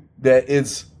 Two, that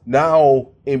it's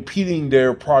now impeding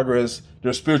their progress,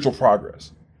 their spiritual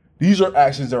progress. These are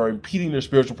actions that are impeding their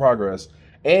spiritual progress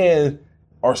and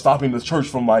are stopping the church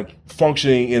from like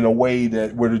functioning in a way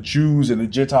that where the Jews and the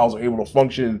Gentiles are able to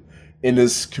function in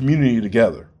this community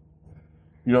together.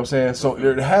 You know what I'm saying? So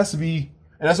there has to be,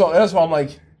 and that's why I'm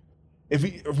like, if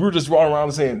we're just running around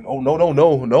and saying, oh no,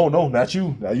 not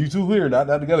you two here, not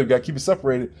together, you gotta keep it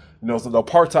separated. So the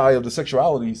apartheid of the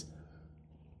sexualities.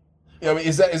 I mean,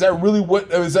 is that really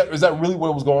what was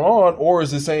going on, or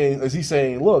is he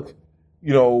saying, look,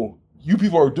 you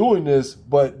people are doing this,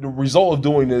 but the result of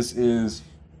doing this is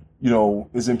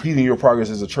impeding your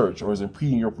progress as a church, or is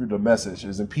impeding the message,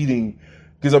 is impeding,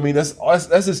 because I mean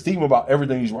that's his theme about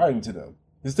everything he's writing to them.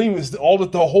 His theme is the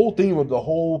whole theme of the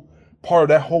whole part of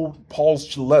that whole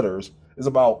Paul's letters is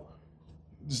about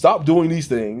stop doing these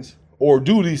things or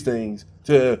do these things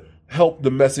to help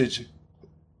the message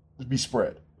be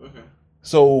spread. Okay.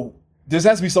 So there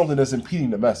has to be something that's impeding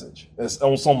the message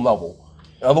on some level.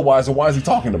 Otherwise, why is he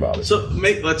talking about it? So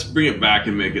let's bring it back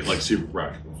and make it like super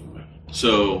practical for me.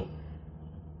 So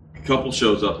a couple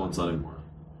shows up on Sunday morning,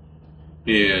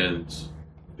 and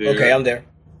I'm there.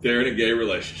 They're in a gay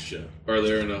relationship, or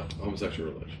they're in a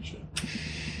homosexual relationship.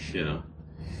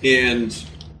 And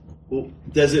well,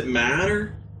 does it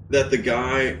matter that the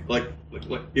guy, like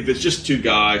if it's just two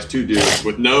guys, two dudes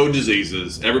with no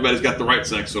diseases, everybody's got the right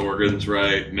sex organs,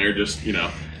 right? And they're just,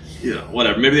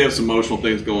 whatever. Maybe they have some emotional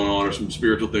things going on, or some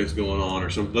spiritual things going on, or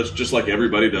that's just like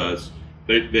everybody does.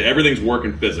 Everything's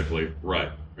working physically, right?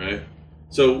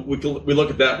 So we look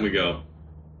at that and we go,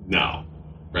 no,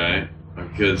 right?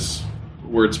 Because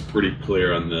word's pretty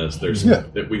clear on this.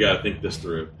 That we got to think this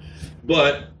through.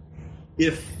 But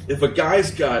if a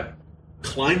guy's got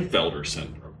Klinefelter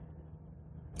syndrome,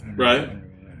 right?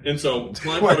 And so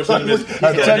Klinefelter syndrome is he's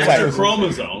got an extra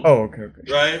chromosome. Oh, okay.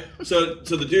 Right? So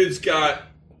the dude's got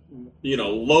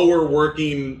lower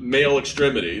working male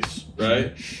extremities, right?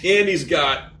 And he's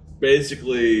got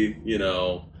basically,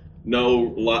 not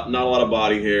a lot of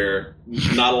body hair,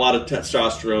 not a lot of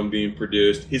testosterone being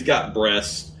produced. He's got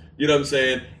breasts, you know what I'm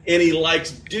saying? And he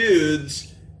likes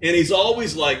dudes, and he's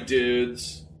always liked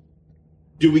dudes.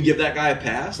 Do we give that guy a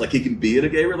pass? Like, he can be in a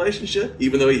gay relationship,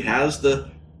 even though he has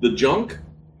the junk?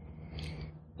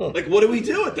 Like, what do we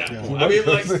do at that point? I mean,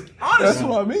 like, honestly. That's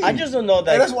what I mean. I just don't know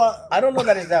that. And that's why I don't know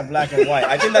that it's that black and white.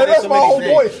 I think that there's that's so my many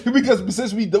whole things. point. Because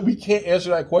since we can't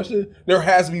answer that question, there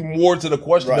has to be more to the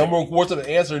question, Right. more to the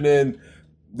answer than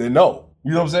no.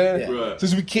 You know what I'm saying? Yeah. Right.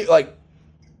 Since we can't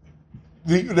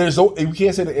there's no, we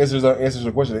can't say the answers to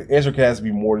the question. The answer has to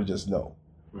be more than just no.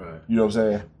 Right. You know what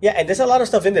I'm saying? Yeah, and there's a lot of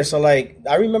stuff in there. So, like,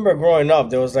 I remember growing up,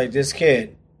 there was, like, this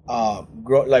kid, like,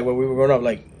 when we were growing up,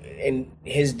 like, and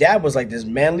his dad was, like, this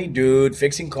manly dude,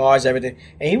 fixing cars, everything.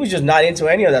 And he was just not into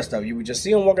any of that stuff. You would just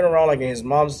see him walking around, like, in his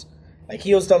mom's, like,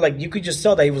 heel stuff. Like, you could just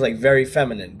tell that he was, like, very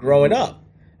feminine growing up.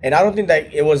 And I don't think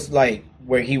that it was, like,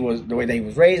 where he was, the way that he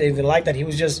was raised, anything like that. He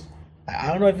was just, I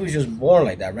don't know if he was just born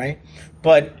like that, right?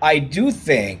 But I do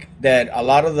think that a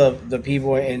lot of the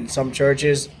people in some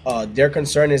churches, their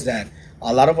concern is that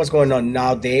a lot of what's going on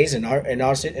nowadays in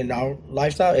our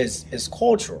lifestyle is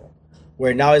cultural,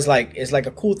 where now it's like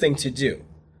a cool thing to do.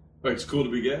 Like, it's cool to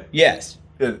be gay? Yes.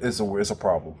 It's a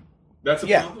problem. That's a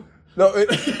Yeah. problem? No,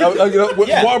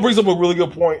 Yeah. Juan brings up a really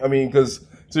good point. I mean, because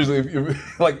seriously,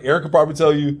 if like Eric could probably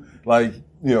tell you, like,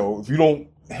 if you don't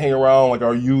hang around like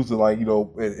our youth and like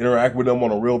and interact with them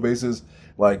on a real basis,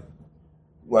 like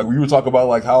we were talking about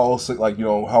like how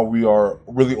how we are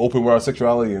really open with our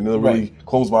sexuality and they're really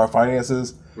closed by our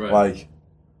finances. Right. Like,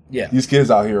 Yeah. these kids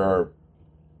out here are,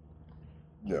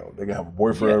 they can have a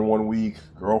boyfriend one week,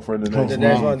 girlfriend the next The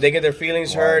next week. one, they get their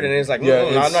feelings hurt, and it's like,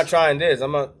 Yeah, I'm not trying this.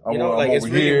 I'm I'm it's over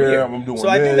really here, weird. I'm doing so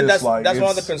I think this, that's like, one of the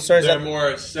it's- concerns They're that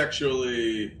more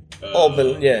sexually...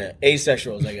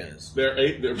 asexuals, I guess. They're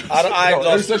I No,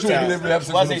 lost asexual count. mean they have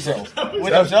sex What's with asexual? themselves. With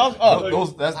That's- themselves? Oh,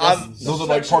 those are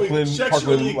like Parkland,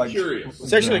 sexually like curious.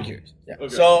 sexually curious. Yeah. Okay.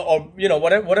 So, or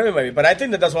whatever it may be. But I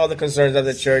think that that's one of the concerns that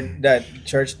the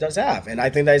church does have, and I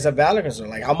think that is a valid concern.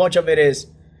 Like, how much of it is,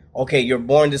 okay, you're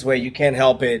born this way, you can't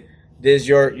help it. This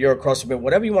you're across the bit,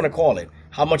 whatever you want to call it.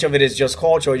 How much of it is just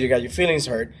cultural? You got your feelings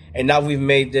hurt, and now we've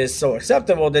made this so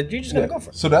acceptable that you're just gonna go for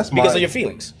it. So that's because my- of your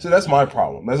feelings. So that's my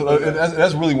problem.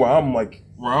 That's really where I'm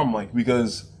like,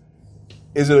 because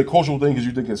is it a cultural thing because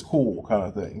you think it's cool kind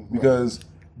of thing? Because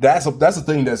that's a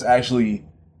thing that's actually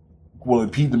will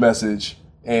impede the message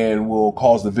and will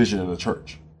cause division in the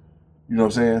church. You know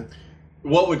what I'm saying?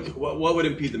 What would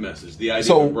impede the message? The idea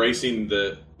So- of embracing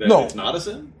that No. it's not a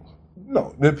sin?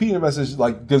 No, the impede the message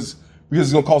because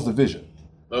it's gonna cause division.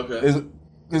 Okay.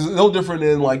 It's no different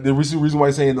than like the reason why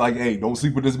he's saying like, hey, don't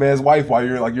sleep with this man's wife while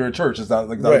you're in church. It's not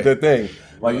not a good thing.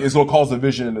 Like, it's gonna cause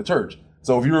division in the church.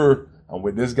 So if I'm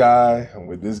with this guy, I'm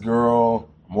with this girl,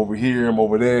 I'm over here, I'm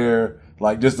over there,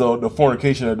 like just the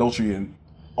fornication, adultery, and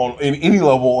on in any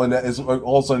level, and that is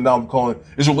all of a sudden now I'm calling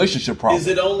it's a relationship problem. Is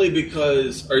it only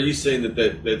because? Are you saying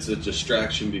that's a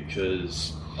distraction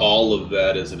because all of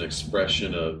that is an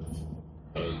expression of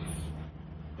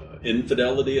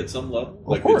infidelity at some level?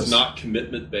 Like, course. it's not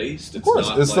commitment based. Of course,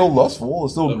 it's still lustful,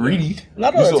 it's still greedy.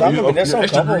 Not all the time. I mean, there's some You're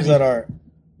extra couples greedy.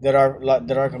 that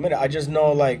are committed. I just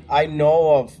know, like, I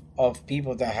know of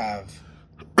people that have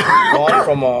gone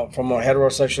from a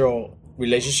heterosexual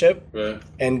relationship Right.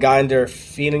 and gotten their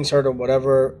feelings hurt or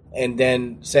whatever, and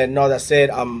then said, no, that's it,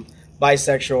 I'm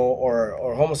bisexual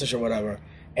or homosexual or whatever,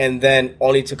 and then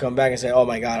only to come back and say, oh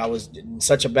my God, I was in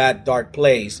such a bad, dark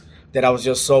place that I was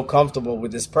just so comfortable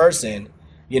with this person,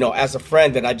 as a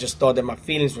friend, that I just thought that my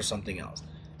feelings were something else.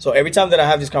 So every time that I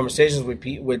have these conversations with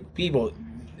people,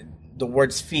 the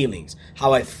words feelings,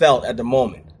 how I felt at the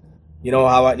moment,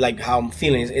 how I'm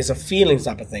feeling, it's a feelings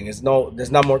type of thing. There's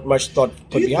not much thought Do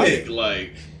put you behind think, it.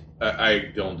 like,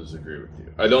 I don't disagree with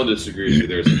you. I don't disagree with you.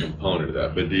 There's a component of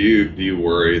that. But do you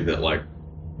worry that, like,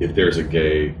 if there's a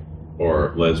gay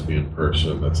or lesbian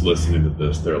person that's listening to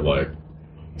this, they're like,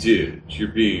 dude, you're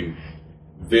being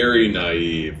very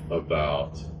naive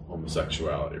about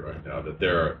homosexuality right now.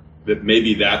 That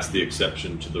maybe that's the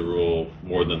exception to the rule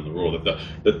more than the rule.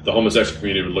 That the homosexual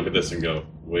community would look at this and go,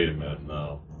 wait a minute,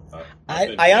 no.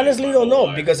 I honestly don't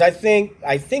know, because I think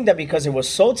that because it was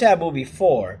so taboo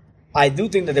before, I do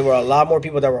think that there were a lot more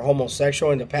people that were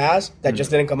homosexual in the past that just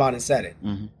didn't come out and said it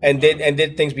and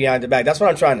did things behind the back. That's what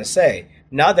I'm trying to say.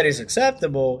 Now that it's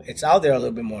acceptable, it's out there a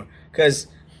little bit more. Because,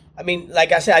 I mean,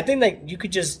 like I said, I think that you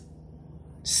could just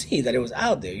see that it was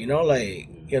out there.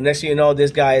 Next thing you know,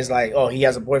 this guy is like, oh, he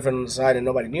has a boyfriend on the side and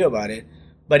nobody knew about it.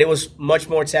 But it was much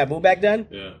more taboo back then.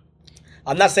 Yeah.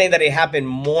 I'm not saying that it happened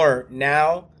more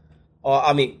now, or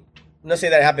I mean, I'm not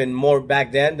saying that it happened more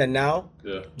back then than now.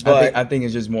 Yeah. But I think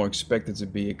it's just more expected to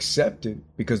be accepted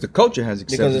because the culture has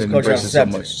accepted the and culture embraced has it so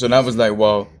accepted. much. So now it's like,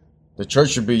 well, the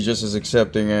church should be just as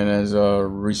accepting and as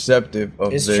receptive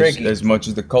of It's this tricky. as much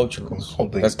as the culture is.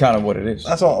 That's kind of what it is.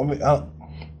 That's all. I mean,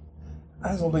 I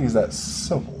just don't think it's that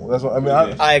simple. That's what I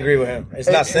mean. I agree with him. It's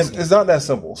not simple. It's not that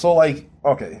simple. So like,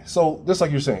 okay, so just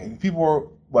like you're saying, people are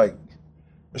like,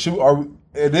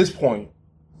 at this point,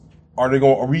 are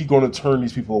we going to turn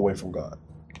these people away from God,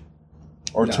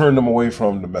 or turn them away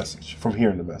from the message, from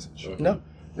hearing the message? No.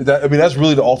 That's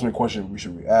really the ultimate question we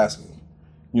should be asking.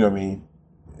 You know what I mean?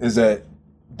 Is that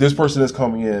this person is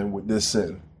coming in with this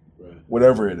sin,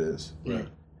 whatever it is. Right.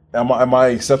 Am I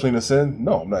accepting the sin?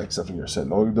 No, I'm not accepting your sin.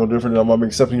 No different than I'm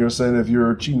accepting your sin if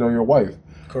you're cheating on your wife.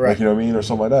 Correct. Like, you know what I mean? Or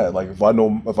something like that. Like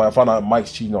if I find out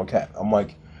Mike's cheating on Kat, I'm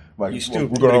like You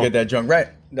stupid. we're You're gonna gonna get that junk right.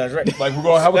 That's right. like we're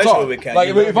gonna have a Especially talk. with Kat. Like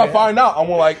You know, if I man. find out, I'm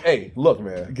gonna like, hey, look,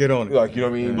 man, Get on it. Like, you know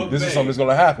what I mean? But This is Bane- something that's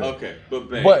gonna happen. Okay, but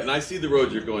Bane, But- and I see the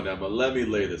road you're going down, but let me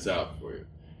lay this out for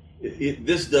you.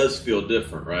 This does feel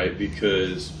different, right?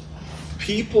 Because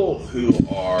people who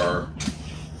are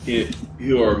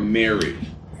married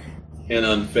and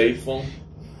unfaithful,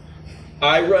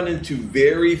 I run into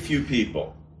very few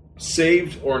people,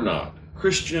 saved or not,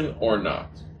 Christian or not,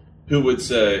 who would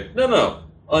say, no,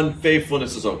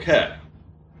 unfaithfulness is okay.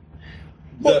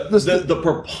 The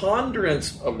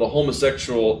preponderance of the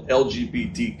homosexual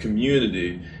LGBT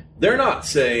community, they're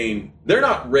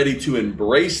not ready to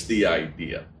embrace the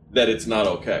idea that it's not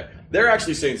okay. They're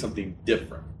actually saying something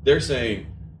different. They're saying,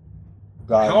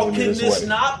 God how made me can this way.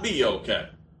 not be okay?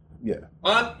 Yeah.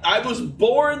 I was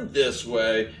born this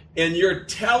way, and you're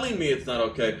telling me it's not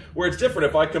okay. Where it's different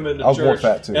if I come into I was born church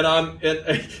fat, too. and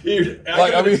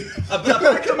Like, I mean- if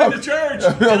I come into church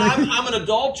and I'm an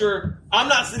adulterer, I'm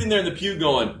not sitting there in the pew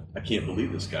going, I can't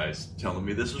believe this guy's telling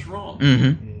me this is wrong.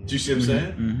 Mm-hmm. Do you see what I'm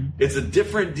saying? It's a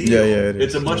different deal. Yeah, it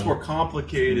it's is. a much more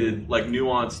complicated, like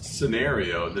nuanced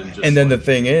scenario than just. And then the like,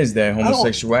 thing is that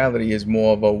homosexuality is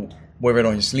more of a wear it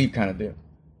on your sleeve kind of deal.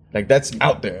 Like that's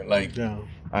out there. Like Yeah.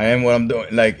 I am what I'm doing.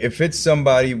 Like if it's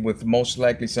somebody with most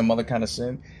likely some other kind of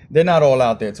sin, they're not all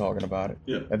out there talking about it.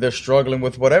 Yeah. If they're struggling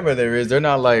with whatever there is, they're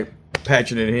not like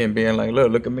patching it in and being like,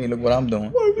 look at me, look what I'm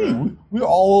doing. What do you mean? We're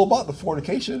all about the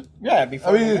fornication. Yeah,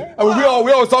 before. I mean,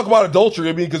 we always talk about adultery.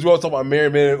 I mean, because we always talk about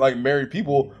married men, like married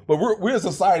people, but we're a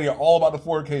society are all about the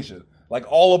fornication, like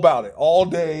all about it, all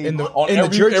day In the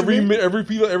every church, every you mean? every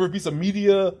piece of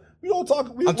media. We don't talk.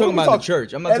 I'm talking about the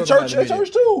church. I'm not at talking church. about the At media.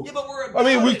 church too. Yeah, but we're I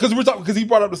mean, about it. because he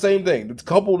brought up the same thing. The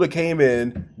couple that came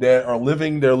in that are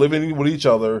living, they're living with each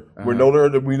other. We know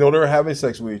they're having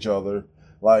sex with each other.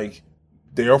 Like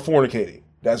they are fornicating.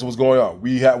 That's what's going on.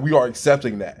 We are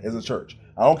accepting that as a church.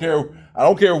 I don't care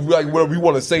like whether we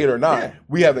want to say it or not. Yeah.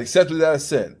 We have accepted that as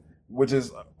sin, which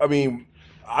is, I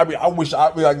wish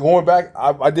going back,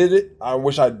 I did it. I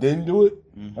wish I didn't do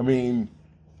it. Mm-hmm.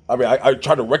 I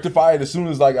tried to rectify it as soon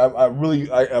as like I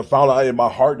found out in my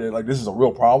heart that like this is a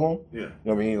real problem. Yeah. You know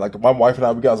what I mean? Like my wife and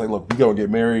I, we got like, look, we gotta get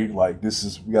married. Like we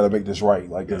gotta make this right.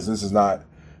 Like 'cause this is not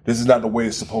the way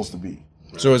it's supposed to be.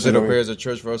 So is it You know what I okay mean? as a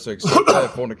church for us to accept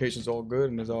that fornication's all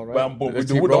good and it's all right? But Let's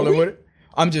do keep it, don't rolling we? with it.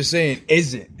 I'm just saying,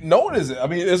 is it? No, it isn't. I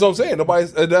mean, that's what I'm saying.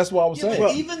 That's what I was Yeah, saying.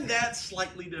 but even that's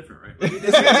slightly different, right? Like,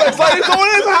 It's like, so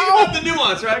it is how? the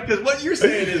nuance, right? Because what you're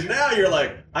saying is now you're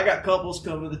like, I got couples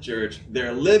come to the church,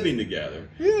 they're living together,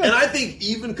 Yeah. and I think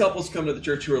even couples come to the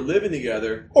church who are living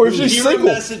together, Or if who she's hear single.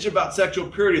 a message about sexual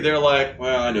purity, they're like,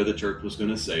 well, I know the church was going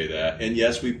to say that, and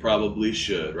yes, we probably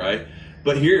should, right?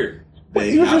 But here, But they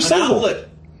even if have you're an single. outlet.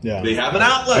 Yeah. They have an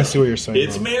outlet. I see what you're saying,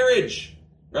 It's bro. marriage,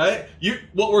 right?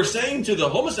 What we're saying to the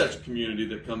homosexual community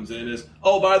that comes in is,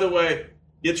 oh, by the way,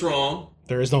 it's wrong,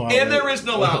 There is no outlet. and there is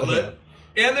no outlet,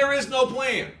 and there is no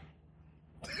plan.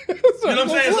 You know what I'm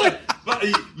saying? It's like, but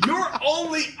your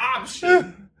only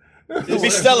option Be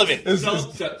celibate. is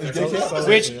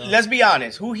Which, let's be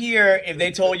honest, who here, if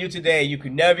they told you today you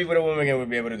could never be with a woman again, would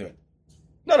be able to do it?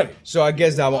 None of you. So I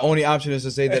guess our only option is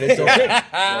to say that it's okay.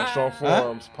 Strong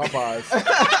forearms, Popeyes.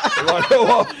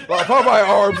 Popeye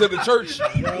arms at the church.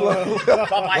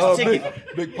 Popeye's chicken.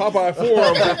 Big Popeye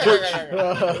forearms at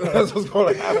church. That's what's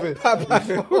going to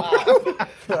happen.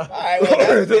 All right,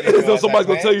 well, that's So somebody's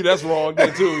going to tell you that's wrong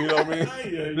then too, you know what I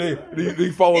mean?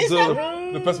 They fall into not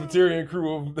wrong. the Presbyterian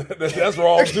crew of that's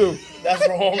wrong too, That's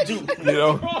wrong, too. you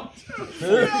know?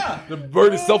 The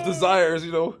burden of self-desires,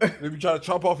 you know? They be trying to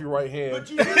chop off your right hand.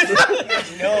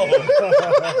 No.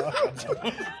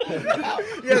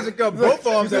 He has to cut both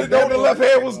arms That's at what the that left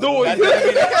hand was doing.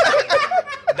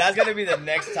 That's gonna be the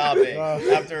next topic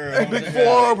after Big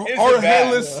four are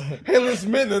handless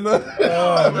men in the.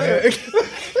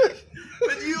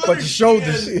 But you But the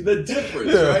shoulders. understand the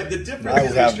difference, right? The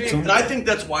difference is extreme, and I think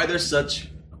that's why there's such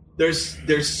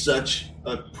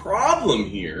a problem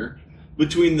here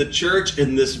between the church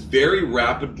and this very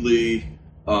rapidly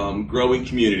growing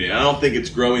community. I don't think it's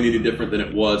growing any different than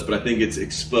it was, but I think it's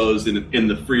exposed in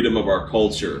the freedom of our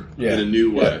culture in a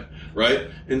new way, right?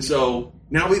 And so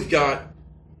now we've got,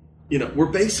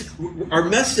 our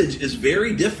message is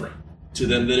very different to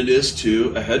them than it is to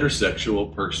a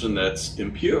heterosexual person that's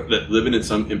impure, that living in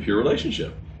some impure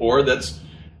relationship, or that's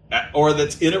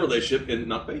in a relationship and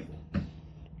not faithful.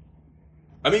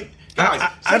 I mean, guys,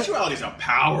 sexuality is a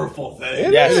powerful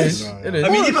thing. Yes, it is. I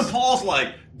mean, even Paul's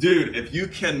like, dude, if you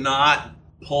cannot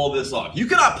pull this off, you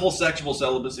cannot pull sexual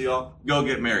celibacy off, go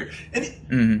get married.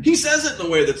 And he says it in a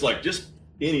way that's like, just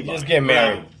anybody. Just get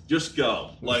married. Just go.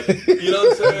 Like, you know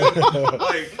what I'm saying?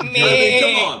 Like, I mean,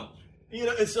 come on.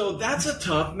 And so that's a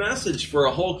tough message for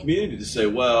a whole community to say,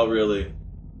 well, really,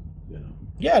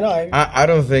 Yeah, no. I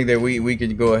don't think that we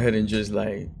could go ahead and just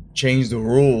like change the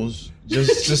rules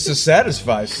just to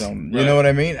satisfy some. You know what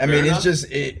I mean? I mean, it's just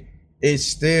it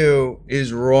still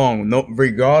is wrong. No,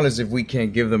 regardless if we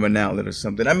can't give them an outlet or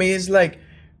something. I mean, it's like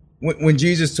when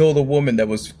Jesus told a woman that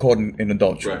was caught in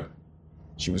adultery. right.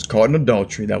 She was caught in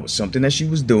adultery. That was something that she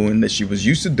was doing, that she was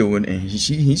used to doing, and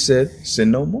he said, "Sin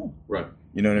no more." Right.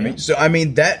 You know what I mean? So I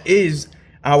mean, that is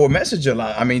our message a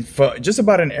lot. I mean, for just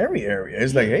about in every area,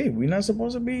 it's like, hey, we're not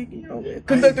supposed to be,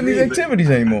 conducting these activities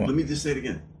anymore. Let me just say it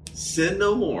again. Sin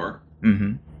no more,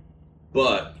 Mm-hmm.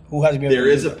 but Who has been able there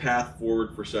to is do a that? path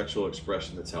forward for sexual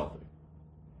expression that's healthy.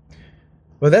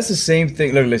 Well, that's the same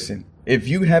thing. Look, listen. If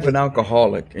you have an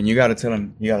alcoholic and you got to tell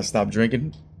him you got to stop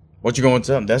drinking, what you going to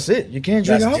tell him? That's it. You can't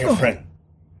drink That's alcohol. different.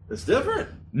 It's different.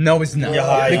 No, it's not.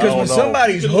 Yeah, Because when no.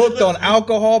 somebody's You can hooked live on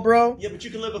alcohol, bro. Yeah, but you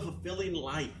can live a fulfilling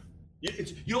life. You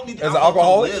don't need the As an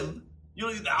alcohol alcoholic? to live. You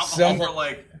don't need the alcohol Some- for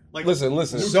like. Listen.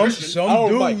 Some I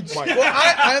don't like dudes. Mike. Well,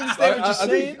 I understand what you're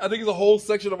saying. I think there's a whole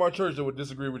section of our church that would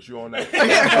disagree with you on that.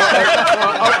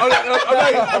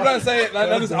 I'm not saying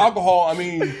not just alcohol. I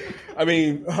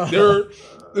mean,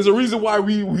 there's a reason why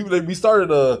we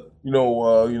started a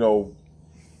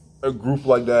group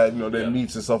like that, that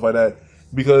meets and stuff like that,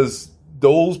 because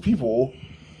those people,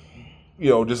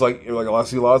 just like I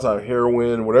see a lot of times,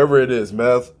 heroin, whatever it is,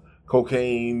 meth,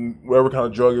 cocaine, whatever kind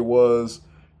of drug it was,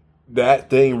 that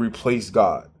thing replaced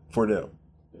God for them.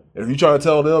 And if you try to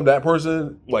tell them that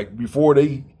person, like before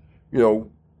they,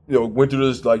 went through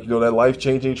this, like, that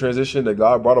life-changing transition that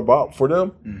God brought about for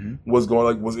them, was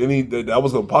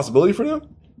a possibility for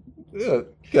them? Yeah,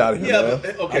 get out of here, Yeah, man.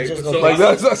 but, okay. just So don't like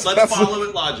let's that's- follow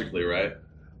it logically, right?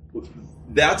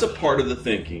 That's a part of the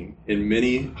thinking in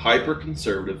many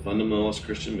hyper-conservative fundamentalist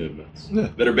Christian movements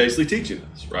that are basically teaching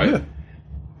this, right? Yeah.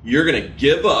 You're going to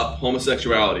give up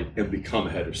homosexuality and become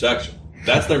a heterosexual.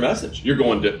 That's their message. You're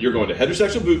going to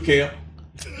heterosexual boot camp.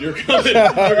 You're going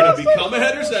to become a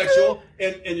heterosexual,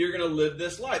 and you're going to live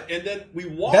this life. And then we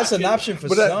watch. That's an option for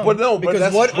some. What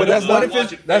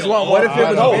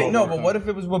if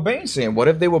it was what Bane's saying? What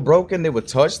if they were broken, they were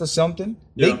touched or something?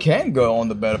 Yeah. They can go on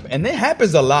the better, and it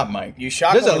happens a lot, Mike. You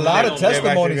shock There's a them lot and of they don't get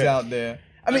back testimonies to out there.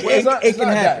 I mean, Well, it can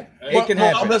happen. It can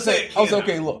happen. I'm not saying. I'm saying,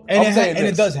 okay, look. And I'm saying it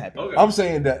this. does happen. Okay. I'm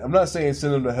saying that. I'm not saying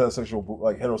send them to heterosexual boot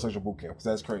camp, because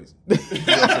that's crazy. But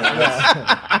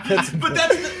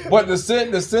that's But the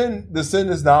sin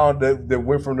is now that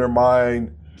went from their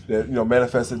mind, that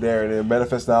manifested there and then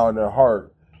manifests now in their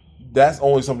heart. That's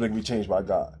only something that can be changed by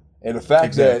God. And the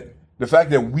fact that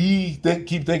we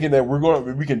keep thinking that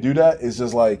we can do that is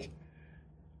just like,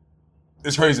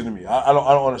 it's crazy to me. I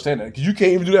don't understand that, because you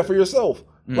can't even do that for yourself.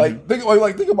 Think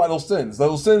about those sins.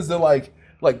 Those sins that like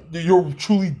your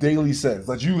truly daily sins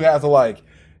that you have to like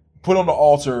put on the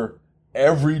altar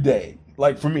every day.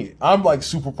 Like for me, I'm like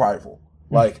super prideful.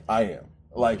 Like I am.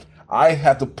 Like I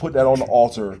have to put that on the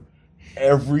altar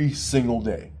every single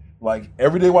day. Like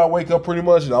every day when I wake up, pretty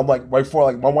much, and I'm like right before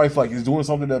like my wife like is doing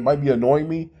something that might be annoying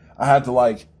me, I have to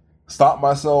like stop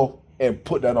myself and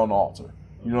put that on the altar.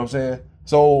 You know what I'm saying?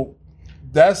 So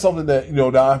that's something that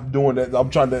that I'm doing. That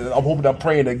I'm hoping, I'm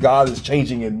praying that God is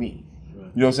changing in me. You know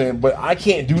what I'm saying? But I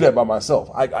can't do that by myself.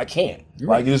 I can't.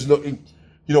 Like there's no,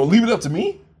 leave it up to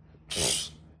me.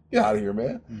 Get out of here,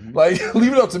 man. Like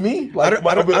leave it up to me.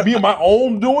 Like be my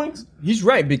own doings. He's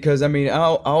right, because I mean, I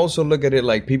also look at it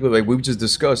like people, like we've just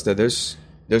discussed, that there's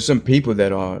some people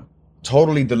that are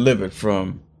totally delivered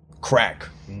from crack,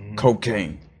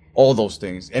 cocaine, all those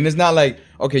things, and it's not like,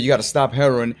 okay, you got to stop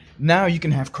heroin. Now you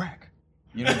can have crack.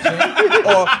 You know what I'm saying?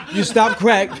 Or you stop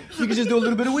crack, you can just do a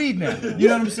little bit of weed now. You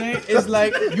know what I'm saying? It's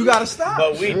like you gotta stop.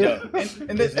 But weed though,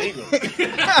 And then,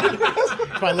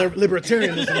 By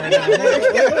libertarianism right now.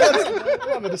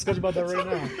 We'll have a discussion about that right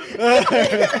now.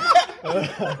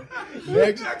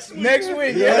 next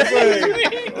week.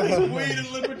 Weed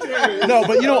and libertarian. No,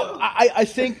 but I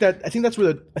think that's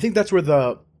where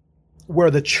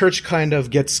the church kind of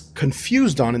gets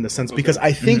confused on, in the sense, because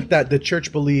I think that the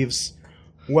church believes,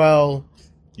 well,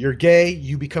 you're gay,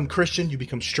 you become Christian, you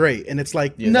become straight, and it's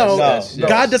like, no,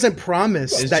 God doesn't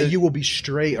promise that you will be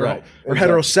straight or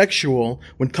heterosexual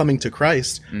when coming to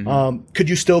Christ. Could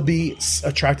you still be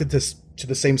attracted to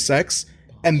the same sex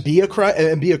and be a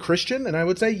Christian? And I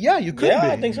would say, yeah, you could be.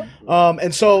 I think so.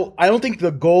 And so I don't think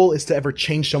the goal is to ever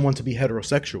change someone to be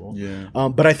heterosexual. Yeah.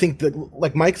 But I think that,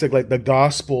 like Mike said, like the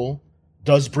gospel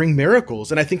does bring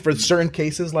miracles. And I think for certain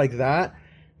cases like that,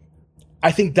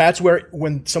 I think that's where,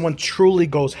 when someone truly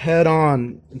goes head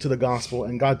on into the gospel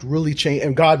and God really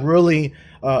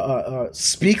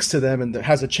speaks to them and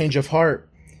has a change of heart.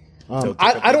 I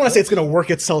don't want to say it's going to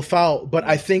work itself out, but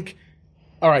I think,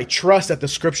 all right, trust that the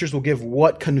scriptures will give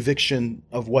what conviction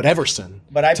of whatever sin.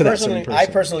 But I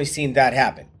personally seen that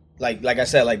happen. Like I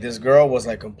said, like this girl was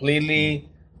like completely,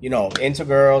 into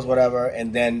girls, whatever,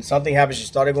 and then something happened. She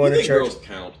started going to church. Girls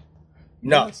count.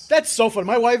 No, that's so fun.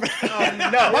 My wife, my wife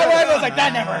was like,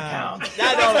 that never counts.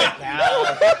 That don't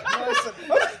count.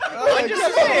 I'm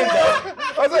just saying, though.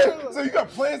 I was like, so you got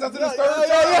plans after this third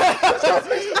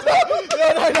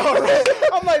I know, right?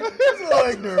 I'm like, this is a little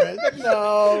ignorant.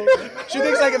 No, she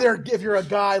thinks like if you're a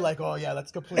guy, like, oh yeah,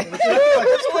 that's completely.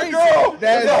 That's crazy.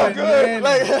 That's good.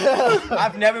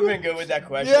 I've never been good with that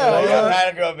question. Yeah, I've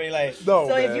had a girl be like, No,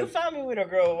 so man. if you found me with a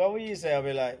girl, what would you say? I'll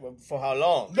be like, well, for how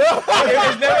long?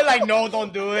 It's never like, no,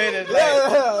 don't do it. It's like,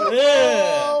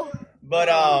 But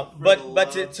to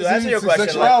answer your question,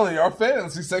 sexuality, our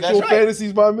fantasy, sexual right.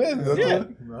 fantasies by men. That's Yeah.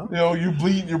 what,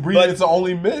 you're breeding into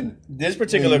only men. this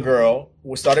particular girl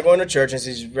started going to church, and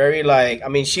she's very like, I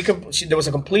mean, she there was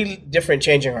a completely different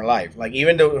change in her life. Like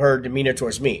even her demeanor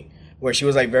towards me, where she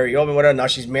was like very open with her. Now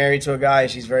she's married to a guy,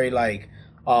 and she's very like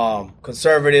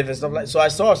conservative and stuff like. So I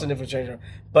saw some different change.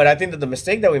 But I think that the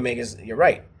mistake that we make is, you're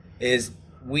right, is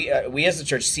we as the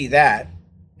church see that,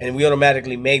 and we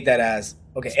automatically make that as,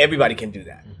 okay, everybody can do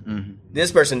that. Mm-hmm.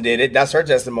 This person did it. That's her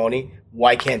testimony.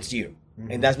 Why can't you?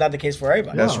 And that's not the case for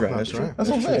everybody. That's right. That's That's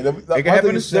what I'm saying. It can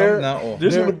happen to some, not all.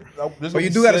 But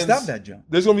you do got to stop that, John.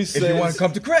 There's going to be If sins. you want to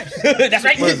come to Christ. That's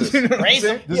right. There's going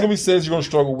to be sins you're going to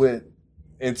struggle with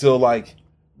until like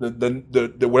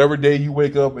the whatever day you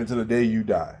wake up until the day you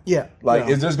die. Yeah. Like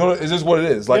it's just what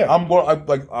it is. Like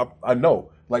I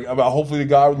know. Like hopefully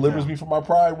God delivers me from my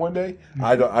pride one day.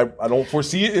 I don't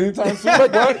foresee it anytime soon.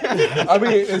 But I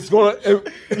mean, it's gonna.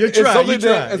 It's something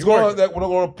that I'm going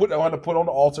to put on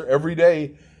the altar every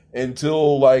day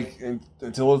until the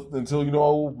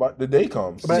day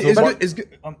comes. But it's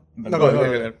good. Go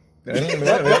ahead.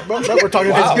 We're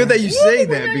talking. It's good that you say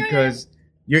that, because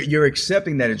you're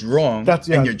accepting that it's wrong,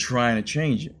 and you're trying to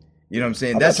change it. You know what I'm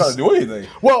saying? I'm not trying to do anything.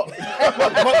 Well, putting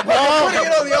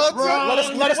it on the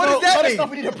altar. let us know if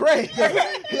we need to pray.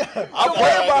 I'll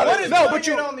pray about it. No, but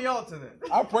you're on the altar then.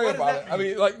 I'll pray about it. I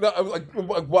mean, I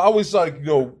always like,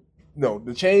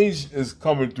 the change is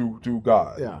coming through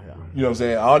God. Yeah. You know what I'm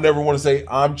saying? I'll never want to say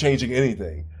I'm changing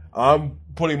anything. I'm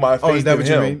putting my faith is that in what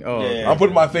Him. you mean? Oh, yeah. I'm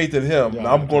putting my faith in Him, and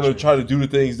I'm going to try to do the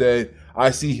things that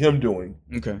I see Him doing.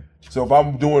 Okay. So if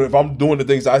I'm doing the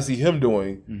things I see Him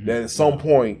doing, then at some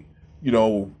point, I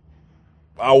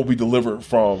will be delivered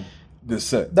from this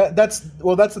sin. That's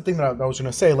the thing that I was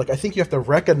going to say. Like, I think you have to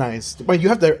recognize, you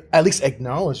have to at least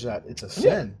acknowledge that it's a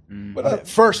sin. But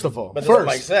First of all, But that's what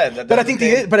Mike said. But I think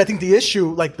the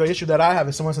issue, like the issue that I have,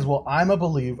 is someone says, "Well, I'm a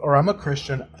believer or I'm a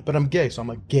Christian, but I'm gay, so I'm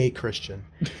a gay Christian,"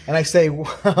 and I say,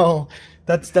 "Well,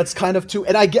 that's kind of too."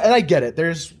 And I get it.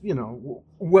 There's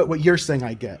what you're saying,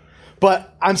 I get,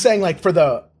 but I'm saying, like, for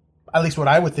at least what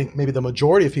I would think, maybe the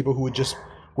majority of people who would just,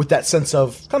 with that sense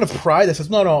of kind of pride that says,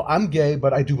 no, I'm gay,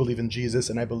 but I do believe in Jesus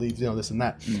and I believe, this and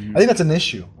that. I think that's an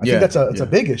issue. I think that's a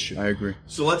big issue. I agree.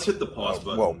 So let's hit the pause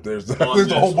button. Well, there's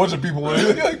a whole bunch of people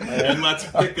in it. And let's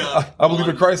pick up. I believe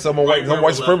in Christ. I'm a white where we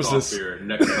left off supremacist. here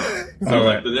next time. So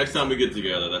like the next time we get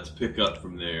together, let's pick up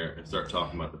from there and start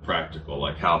talking about the practical,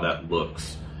 like how that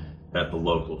looks at the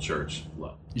local church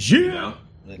level. Yeah.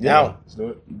 Now, Let's do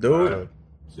it. Do it.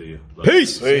 See you.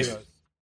 Peace. peace.